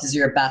show up as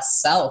your best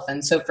self.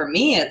 And so for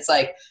me, it's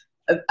like,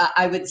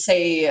 I would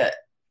say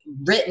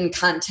written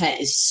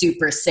content is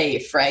super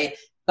safe, right?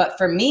 But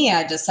for me,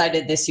 I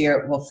decided this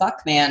year, well,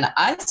 fuck, man,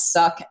 I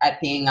suck at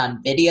being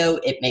on video.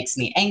 It makes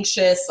me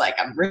anxious. Like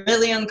I'm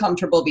really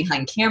uncomfortable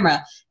behind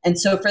camera. And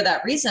so for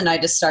that reason, I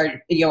just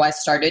started, I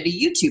started a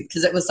YouTube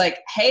because it was like,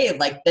 hey,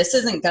 like this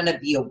isn't going to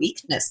be a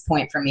weakness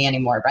point for me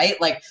anymore, right?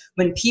 Like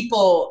when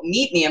people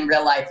meet me in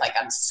real life, like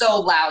I'm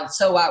so loud,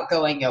 so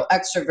outgoing,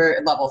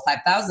 extrovert level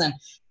 5,000.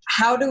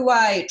 How do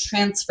I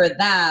transfer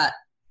that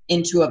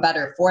into a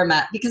better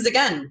format? Because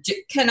again,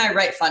 can I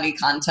write funny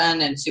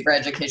content and super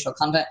educational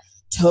content?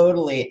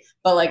 Totally.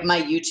 But like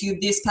my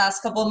YouTube these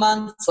past couple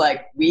months,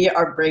 like we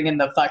are bringing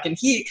the fucking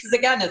heat. Because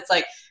again, it's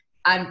like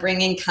I'm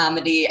bringing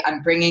comedy,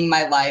 I'm bringing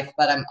my life,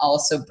 but I'm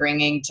also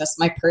bringing just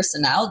my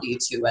personality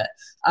to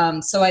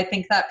it. So I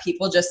think that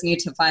people just need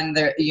to find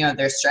their,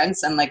 their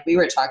strengths. And like we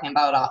were talking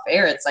about off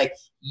air, it's like,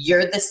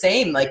 you're the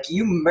same. Like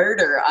you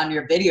murder on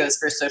your videos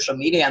for social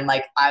media. And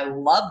like, I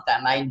love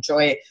them. I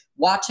enjoy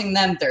watching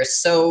them. They're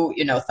so,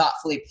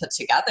 thoughtfully put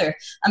together.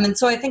 And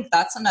so I think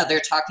that's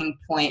another talking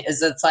point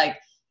is it's like,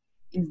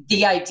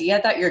 the idea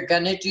that you're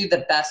going to do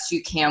the best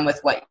you can with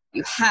what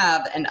you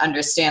have and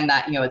understand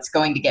that, it's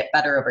going to get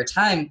better over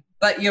time.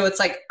 But, it's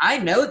like, I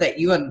know that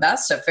you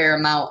invest a fair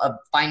amount of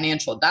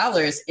financial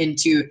dollars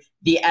into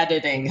the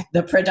editing,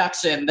 the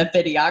production, the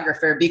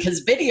videographer, because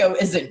video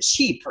isn't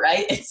cheap,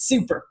 right? It's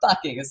super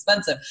fucking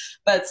expensive.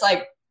 But it's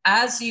like,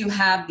 as you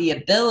have the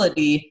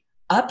ability,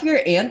 up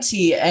your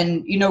ante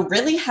and,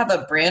 really have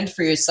a brand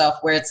for yourself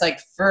where it's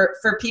like for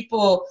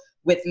people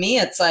with me,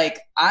 it's like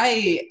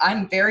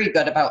I'm very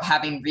good about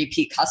having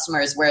repeat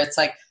customers where it's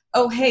like,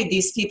 oh, hey,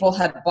 these people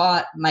have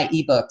bought my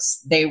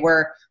ebooks. They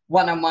were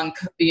one-on-one,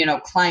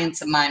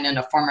 clients of mine in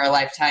a former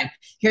lifetime.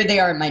 Here they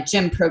are in my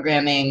gym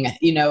programming.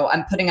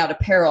 I'm putting out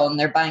apparel and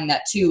they're buying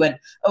that too. And,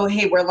 oh,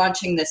 hey, we're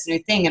launching this new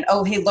thing. And,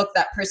 oh, hey, look,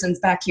 that person's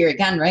back here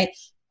again, right?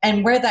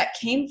 And where that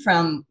came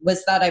from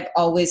was that I've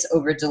always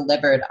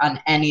over-delivered on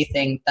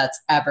anything that's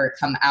ever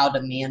come out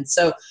of me. And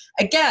so,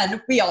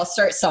 again, we all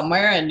start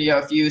somewhere. And,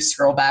 if you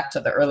scroll back to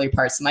the early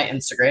parts of my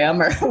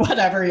Instagram or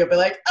whatever, you'll be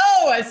like,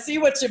 oh, I see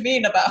what you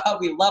mean about how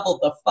we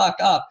leveled the fuck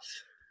up.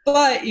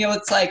 But,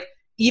 it's like,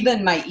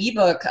 even my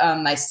ebook,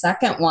 my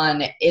second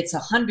one, it's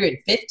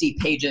 150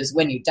 pages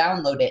when you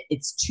download it.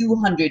 It's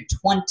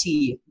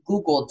 220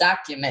 Google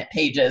document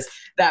pages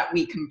that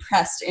we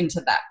compressed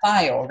into that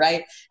file,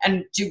 right?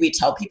 And do we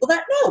tell people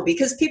that? No,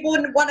 because people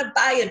wouldn't want to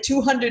buy a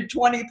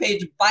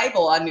 220-page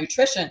Bible on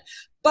nutrition.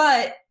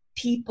 But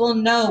people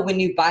know when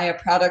you buy a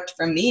product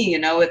from me,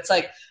 it's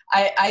like,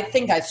 I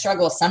think I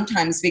struggle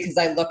sometimes because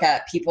I look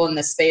at people in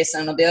this space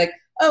and it'll be like,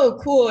 oh,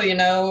 cool,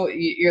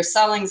 you're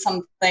selling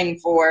something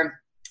for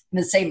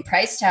the same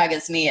price tag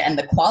as me and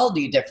the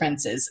quality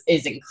difference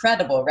is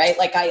incredible, right?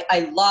 Like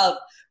I love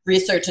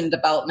research and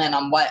development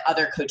on what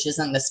other coaches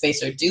in the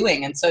space are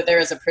doing. And so there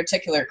is a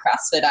particular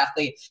CrossFit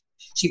athlete.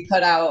 She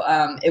put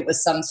out, it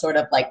was some sort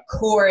of like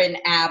core and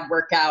ab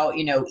workout,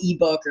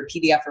 ebook or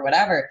PDF or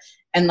whatever.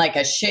 And like,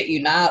 I shit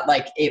you not,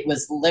 like it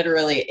was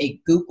literally a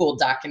Google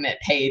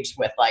document page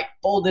with like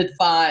bolded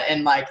font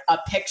and like a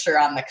picture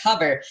on the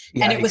cover.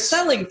 Yikes. And it was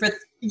selling for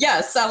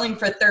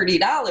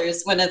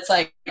 $30 when it's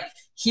like,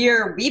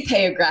 here we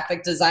pay a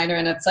graphic designer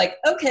and it's like,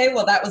 okay,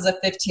 well, that was a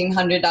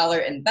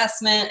 $1,500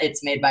 investment.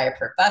 It's made by a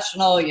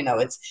professional,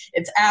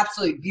 it's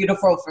absolutely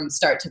beautiful from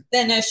start to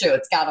finish. So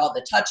it's got all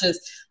the touches.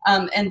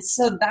 And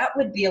so that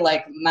would be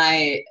like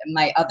my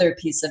other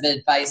piece of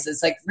advice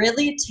is like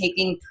really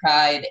taking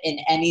pride in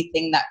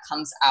anything that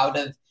comes out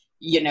of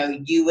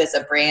you as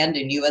a brand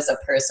and you as a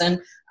person.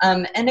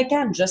 And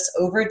again, just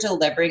over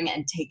delivering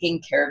and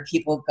taking care of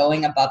people,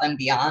 going above and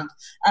beyond.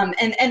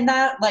 And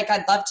that, like,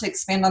 I'd love to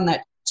expand on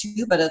that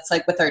too, but it's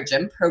like with our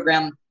gym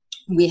program,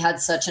 we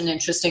had such an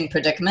interesting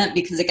predicament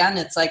because again,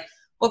 it's like,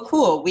 well,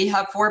 cool. We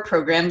have 4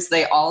 programs.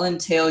 They all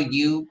entail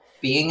you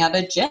being at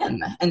a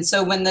gym. And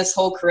so when this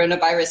whole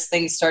coronavirus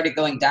thing started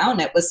going down,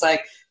 it was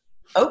like,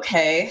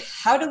 okay,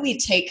 how do we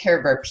take care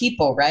of our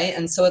people, right?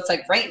 And so it's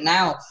like right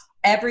now,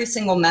 every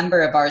single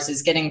member of ours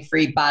is getting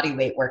free body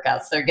weight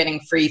workouts. They're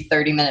getting free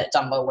 30-minute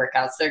dumbbell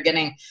workouts. They're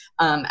getting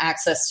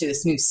access to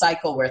this new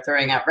cycle we're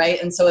throwing out,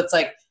 right? And so it's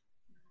like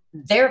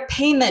their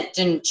payment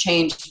didn't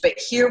change, but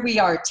here we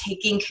are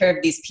taking care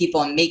of these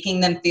people and making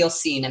them feel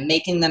seen and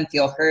making them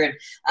feel heard.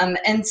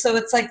 And so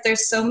it's like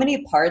there's so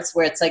many parts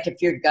where it's like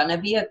if you're going to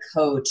be a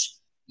coach,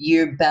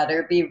 you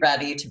better be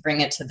ready to bring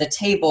it to the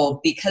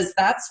table, because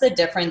that's the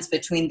difference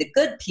between the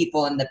good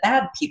people and the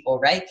bad people,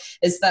 right?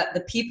 Is that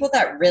the people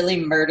that really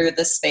murder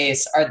the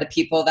space are the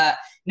people that,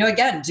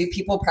 again, do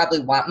people probably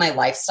want my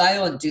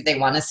lifestyle, and do they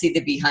want to see the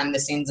behind the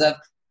scenes of,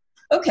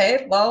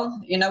 okay, well,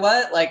 you know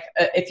what? Like,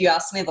 if you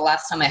asked me the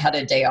last time I had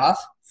a day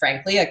off,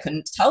 frankly, I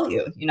couldn't tell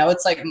you.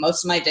 It's like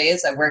most of my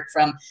days I work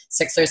from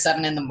 6 or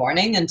 7 in the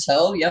morning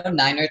until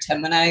 9 or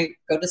 10 when I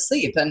go to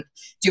sleep. And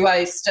do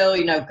I still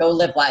go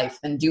live life,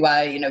 and do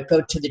I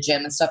go to the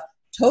gym and stuff?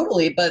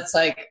 Totally. But it's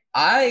like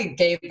I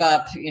gave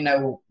up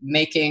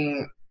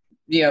making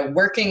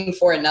working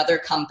for another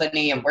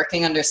company and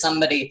working under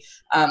somebody.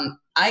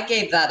 I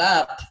gave that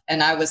up,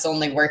 and I was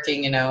only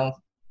working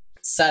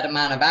set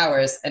amount of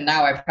hours, and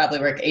now I probably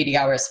work 80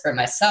 hours for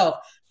myself.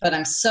 But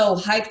I'm so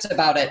hyped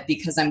about it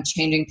because I'm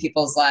changing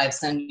people's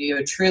lives and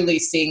truly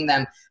seeing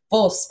them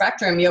full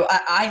spectrum.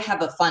 I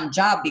have a fun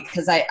job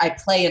because I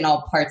play in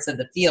all parts of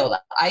the field.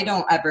 I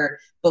don't ever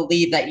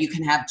believe that you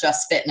can have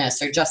just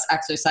fitness or just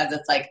exercise.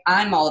 It's like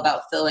I'm all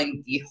about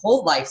filling the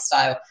whole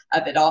lifestyle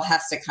of it. All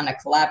has to kind of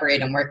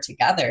collaborate and work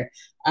together.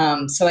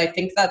 So I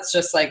think that's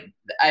just like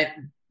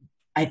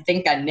I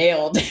think I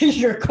nailed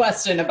your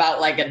question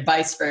about like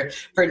advice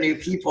for new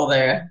people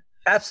there.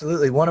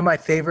 Absolutely. One of my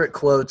favorite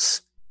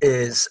quotes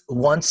is,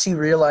 once you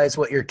realize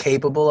what you're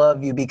capable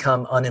of, you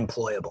become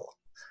unemployable.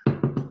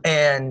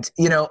 And,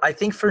 I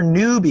think for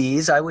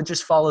newbies, I would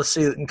just follow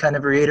suit and kind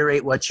of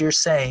reiterate what you're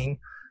saying.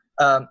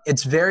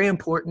 It's very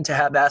important to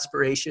have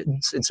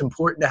aspirations. It's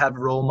important to have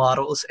role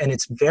models, and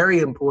it's very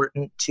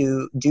important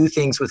to do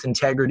things with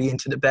integrity and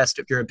to the best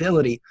of your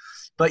ability.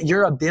 But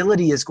your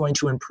ability is going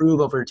to improve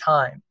over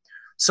time.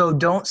 So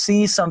don't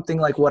see something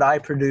like what I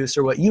produce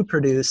or what you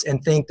produce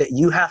and think that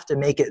you have to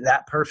make it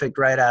that perfect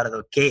right out of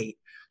the gate.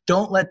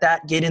 Don't let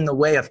that get in the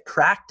way of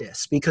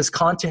practice, because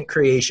content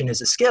creation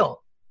is a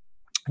skill.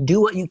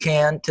 Do what you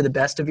can to the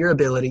best of your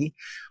ability.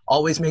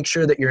 Always make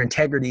sure that your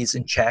integrity is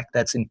in check.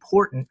 That's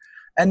important.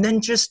 And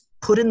then just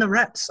put in the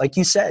reps. Like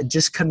you said,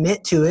 just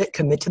commit to it,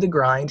 commit to the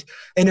grind,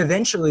 and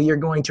eventually you're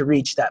going to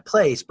reach that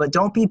place. But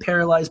don't be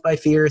paralyzed by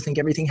fear, think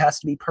everything has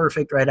to be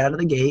perfect right out of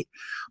the gate,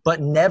 but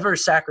never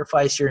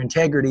sacrifice your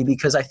integrity,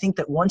 because I think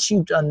that once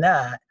you've done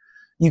that,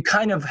 you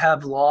kind of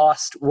have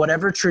lost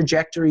whatever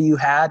trajectory you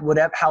had,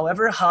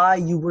 however high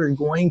you were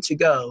going to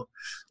go.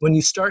 When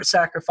you start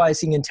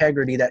sacrificing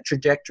integrity, that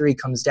trajectory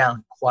comes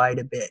down quite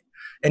a bit.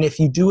 And if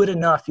you do it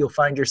enough, you'll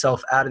find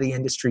yourself out of the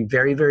industry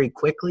very, very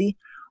quickly.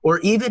 Or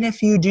even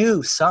if you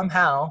do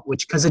somehow,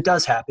 because it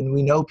does happen,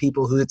 we know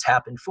people who it's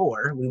happened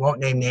for, we won't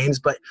name names,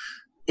 but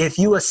if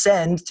you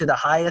ascend to the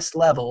highest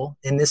level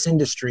in this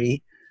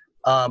industry,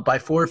 by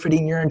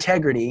forfeiting your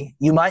integrity,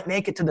 you might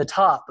make it to the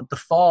top, but the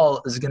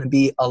fall is going to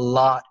be a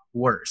lot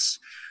worse.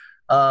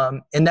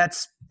 And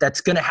that's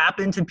going to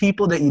happen to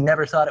people that you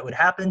never thought it would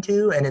happen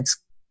to.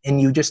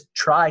 And you just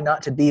try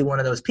not to be one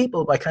of those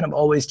people by kind of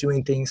always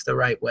doing things the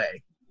right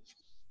way.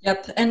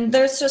 Yep. And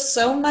there's just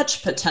so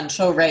much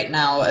potential right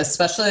now,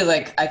 especially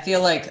I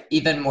feel like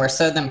even more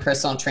so than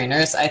personal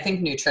trainers. I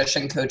think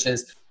nutrition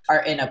coaches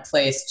are in a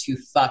place to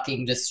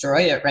fucking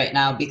destroy it right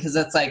now, because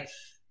it's like,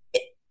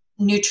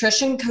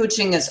 nutrition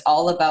coaching is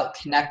all about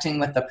connecting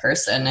with the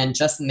person and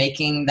just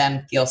making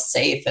them feel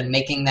safe and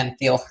making them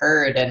feel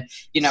heard and,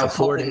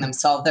 helping them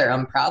solve their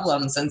own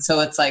problems. And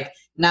so it's like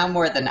now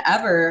more than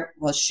ever,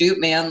 well, shoot,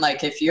 man,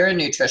 like if you're a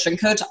nutrition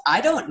coach,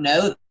 I don't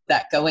know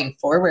that going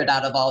forward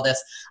out of all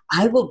this,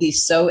 I will be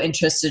so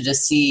interested to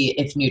see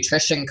if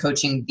nutrition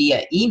coaching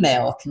via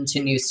email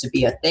continues to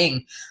be a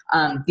thing.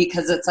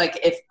 Because it's like,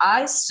 if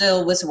I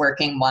still was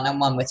working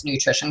one-on-one with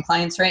nutrition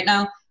clients right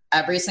now,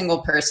 every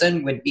single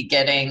person would be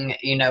getting,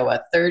 a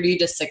 30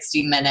 to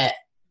 60 minute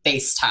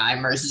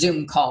FaceTime or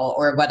Zoom call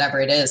or whatever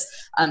it is,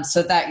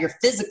 so that you're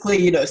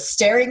physically,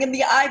 staring in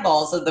the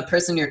eyeballs of the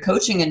person you're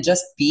coaching and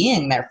just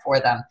being there for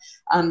them.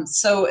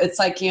 So it's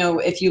like,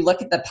 if you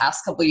look at the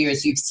past couple of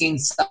years, you've seen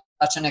such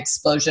an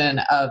explosion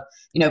of,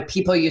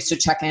 people used to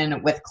check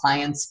in with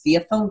clients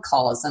via phone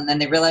calls, and then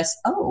they realized,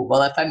 oh,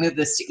 well, if I move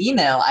this to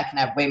email, I can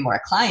have way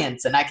more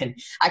clients, and I can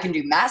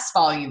do mass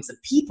volumes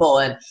of people.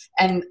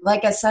 And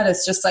like I said,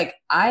 it's just like,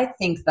 I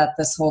think that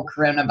this whole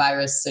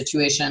coronavirus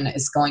situation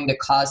is going to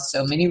cause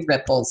so many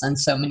ripples and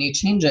so many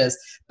changes,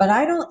 but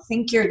I don't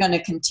think you're going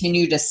to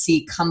continue to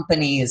see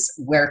companies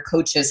where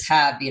coaches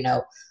have,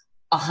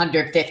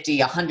 150,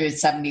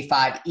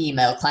 175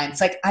 email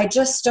clients. Like, I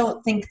just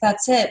don't think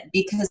that's it,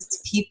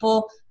 because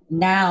people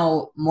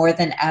now more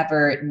than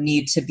ever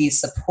need to be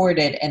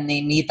supported and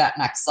they need that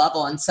next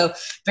level. And so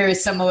very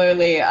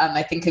similarly,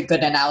 I think a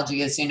good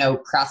analogy is,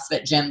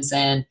 CrossFit gyms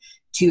and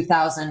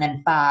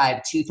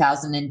 2005,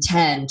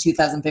 2010,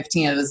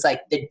 2015. It was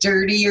like the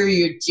dirtier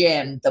your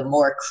gym, the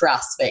more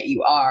CrossFit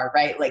you are,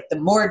 right? Like the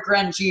more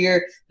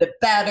grungier, the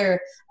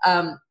better.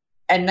 And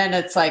then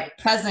it's like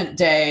present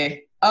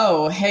day,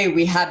 oh, hey,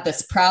 we have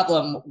this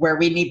problem where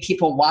we need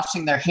people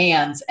washing their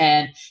hands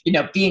and,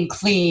 being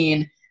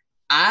clean.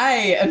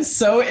 I am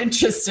so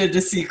interested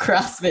to see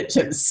CrossFit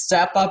gyms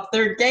step up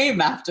their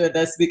game after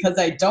this, because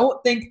I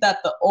don't think that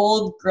the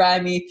old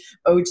grimy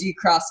OG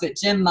CrossFit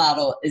gym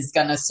model is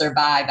going to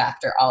survive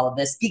after all of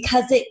this,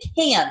 because it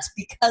can't,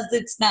 because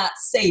it's not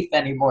safe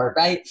anymore,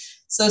 right?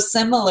 So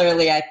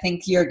similarly, I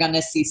think you're going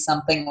to see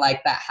something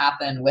like that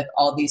happen with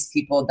all these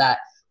people that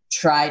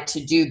try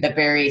to do the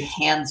very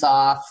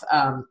hands-off,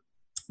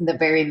 the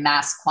very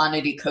mass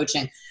quantity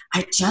coaching.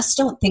 I just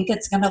don't think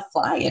it's going to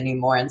fly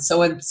anymore. And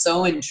so I'm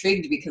so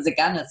intrigued, because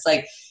again, it's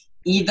like,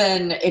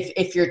 even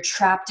if you're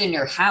trapped in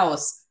your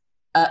house,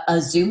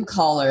 a Zoom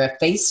call or a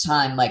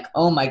FaceTime, like,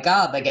 oh my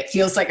God, like it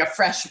feels like a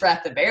fresh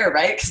breath of air,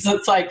 right? Because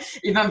it's like,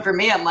 even for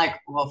me, I'm like,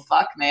 well,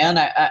 fuck, man.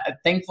 I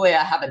thankfully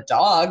I have a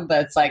dog,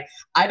 but it's like,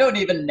 I don't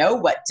even know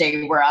what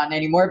day we're on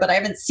anymore, but I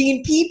haven't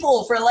seen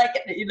people for like,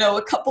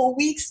 a couple of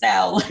weeks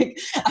now. Like,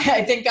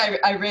 I think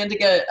I ran to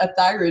get a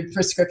thyroid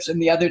prescription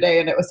the other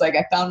day, and it was like,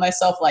 I found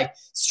myself like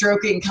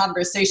stroking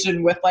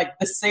conversation with like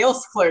the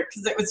sales clerk,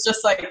 because it was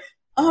just like,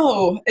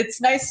 oh, it's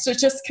nice to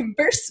just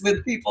converse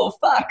with people,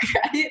 fuck,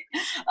 right?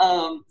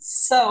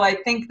 So I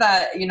think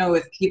that,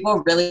 if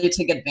people really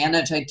take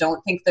advantage, I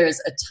don't think there's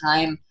a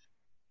time,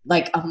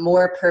 like a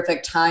more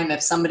perfect time,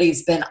 if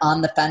somebody's been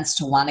on the fence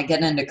to want to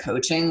get into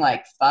coaching,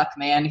 like, fuck,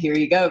 man, here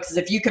you go. Because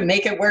if you can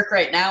make it work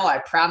right now, I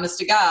promise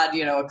to God,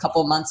 a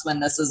couple months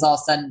when this is all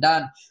said and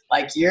done,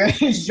 like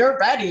you're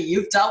ready.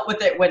 You've dealt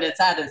with it when it's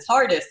at its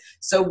hardest.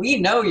 So we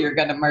know you're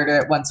going to murder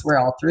it once we're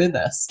all through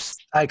this.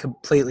 I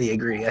completely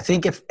agree. I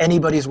think if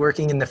anybody's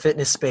working in the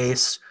fitness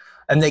space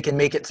and they can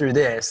make it through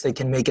this, they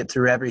can make it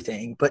through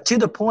everything. But to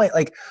the point,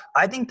 like,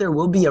 I think there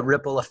will be a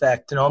ripple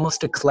effect and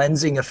almost a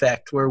cleansing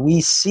effect where we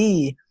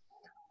see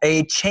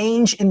a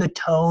change in the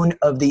tone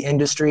of the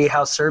industry,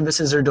 how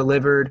services are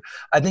delivered.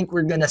 I think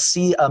we're going to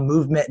see a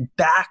movement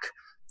back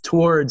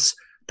towards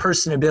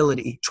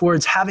personability,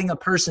 towards having a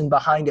person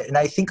behind it. And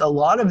I think a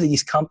lot of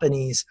these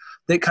companies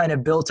that kind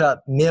of built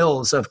up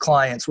mills of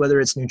clients, whether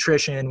it's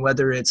nutrition,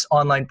 whether it's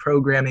online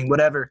programming,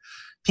 whatever,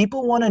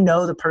 people want to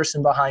know the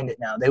person behind it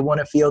now. They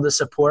want to feel the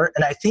support.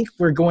 And I think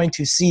we're going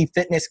to see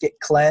fitness get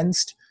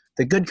cleansed.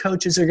 The good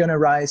coaches are going to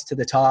rise to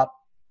the top.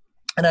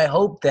 And I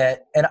hope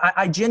that, and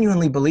I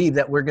genuinely believe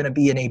that we're going to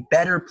be in a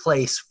better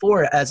place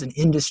for it as an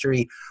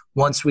industry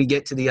once we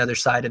get to the other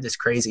side of this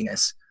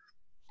craziness.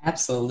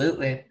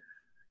 Absolutely.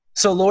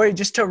 So Lori,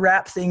 just to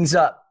wrap things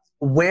up,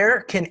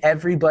 where can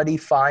everybody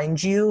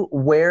find you?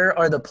 Where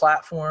are the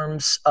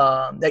platforms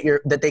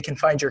that they can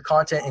find your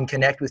content and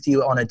connect with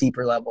you on a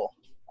deeper level?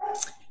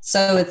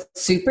 So it's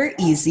super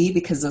easy,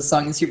 because as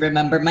long as you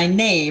remember my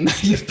name,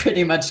 you're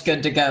pretty much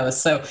good to go.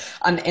 So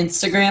on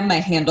Instagram,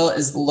 my handle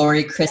is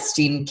Lori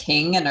Christine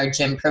King, and our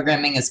gym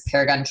programming is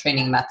Paragon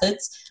Training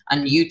Methods.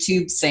 On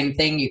YouTube, same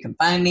thing. You can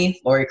find me,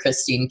 Lori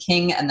Christine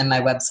King, and then my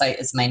website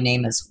is my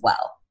name as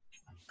well.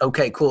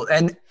 Okay, cool.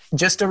 And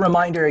just a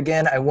reminder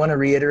again, I want to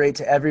reiterate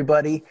to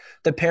everybody,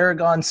 the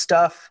Paragon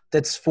stuff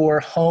that's for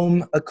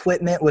home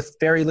equipment with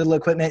very little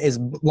equipment is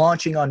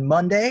launching on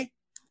Monday,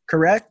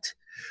 correct?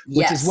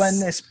 Which is when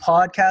this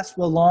podcast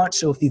will launch.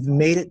 So if you've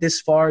made it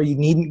this far, you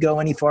needn't go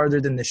any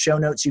farther than the show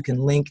notes. You can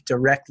link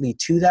directly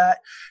to that,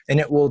 and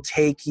it will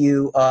take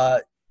you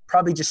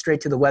probably just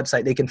straight to the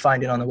website. They can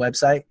find it on the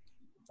website.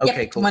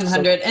 Okay, yep, cool.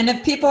 100. And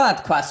if people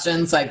have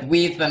questions, like,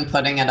 we've been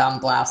putting it on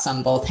blast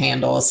on both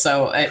handles.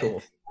 So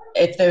cool.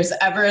 If there's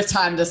ever a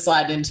time to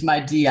slide into my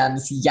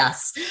DMs,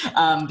 yes.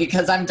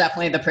 Because I'm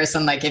definitely the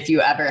person, like, if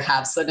you ever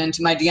have slid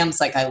into my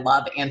DMs, like, I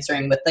love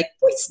answering with like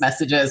voice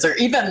messages or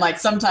even like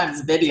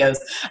sometimes videos,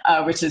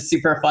 which is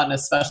super fun,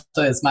 especially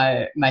as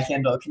my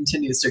handle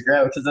continues to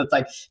grow. Because it's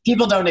like,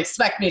 people don't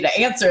expect me to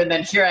answer. And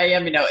then here I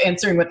am,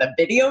 answering with a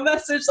video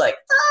message, like,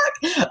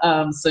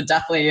 fuck. So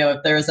definitely, if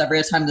there was ever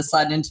a time to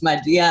slide into my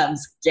DMs,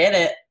 get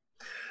it.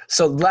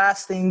 So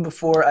last thing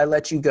before I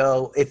let you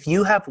go, if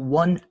you have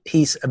one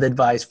piece of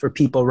advice for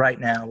people right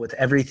now with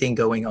everything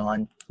going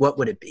on, what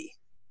would it be?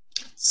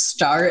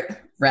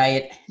 Start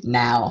right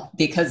now,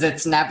 because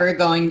it's never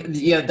going,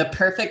 the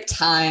perfect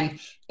time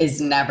is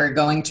never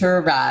going to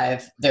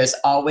arrive. There's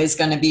always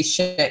going to be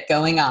shit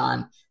going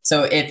on.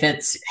 So if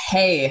it's,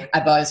 hey,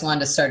 I've always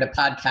wanted to start a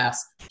podcast,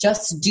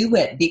 just do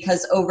it,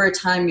 because over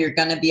time you're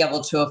going to be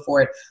able to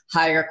afford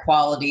higher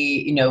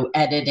quality,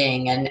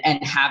 editing and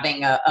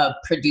having a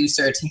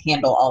producer to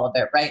handle all of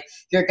it, right?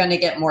 You're going to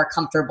get more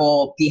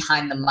comfortable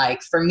behind the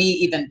mic. For me,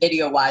 even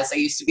video wise, I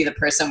used to be the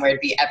person where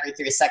it'd be every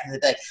 3 seconds,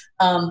 I'd be like,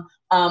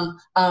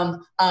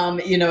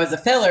 as a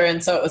filler.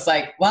 And so it was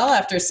like, well,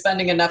 after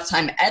spending enough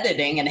time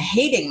editing and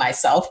hating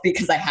myself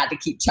because I had to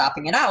keep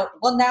chopping it out,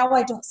 well, now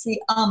I don't see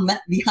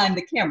behind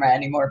the camera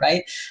anymore,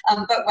 right?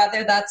 But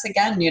whether that's,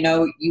 again,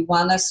 you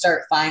want to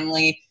start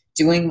finally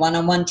doing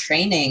one-on-one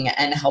training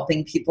and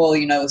helping people,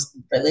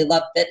 really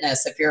love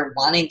fitness. If you're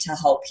wanting to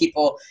help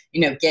people,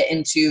 get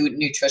into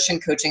nutrition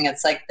coaching,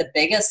 it's like the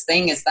biggest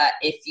thing is that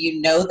if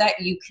you know that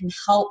you can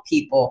help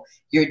people,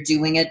 you're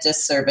doing a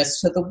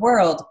disservice to the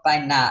world by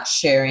not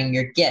sharing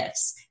your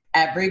gifts.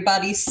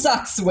 Everybody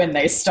sucks when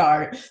they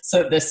start.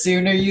 So the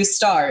sooner you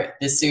start,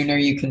 the sooner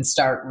you can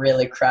start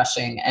really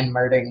crushing and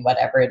murdering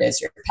whatever it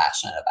is you're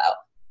passionate about.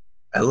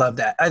 I love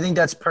that. I think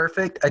that's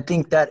perfect. I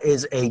think that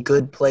is a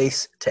good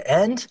place to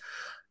end.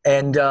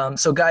 And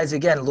so guys,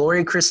 again,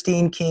 Lori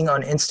Christine King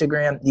on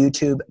Instagram,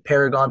 YouTube,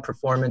 Paragon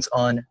Performance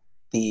on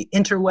the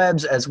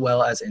interwebs as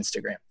well as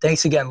Instagram.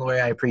 Thanks again, Lori.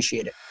 I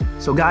appreciate it.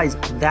 So guys,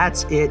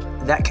 that's it.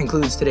 That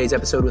concludes today's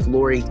episode with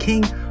Lori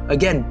King.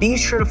 Again, be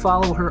sure to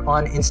follow her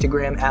on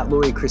Instagram at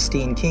Lori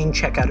Christine King.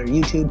 Check out her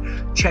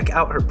YouTube. Check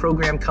out her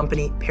program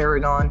company,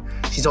 Paragon.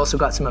 She's also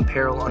got some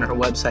apparel on her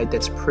website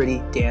that's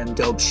pretty damn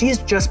dope. She's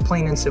just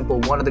plain and simple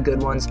one of the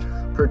good ones,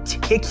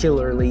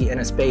 particularly in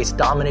a space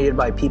dominated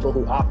by people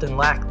who often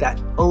lack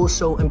that oh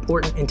so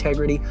important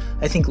integrity.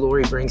 I think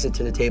Lori brings it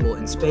to the table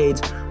in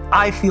spades.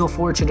 I feel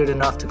fortunate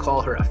enough to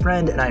call her a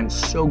friend, and I am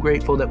so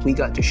grateful that we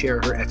got to share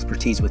her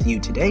expertise with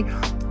you today.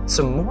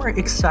 Some more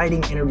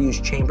exciting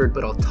interviews chambered,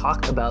 but I'll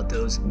talk about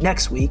those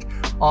next week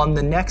on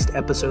the next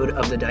episode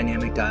of the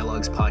Dynamic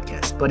Dialogues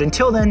podcast. But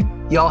until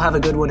then, y'all have a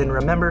good one, and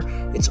remember,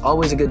 it's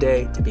always a good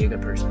day to be a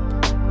good person.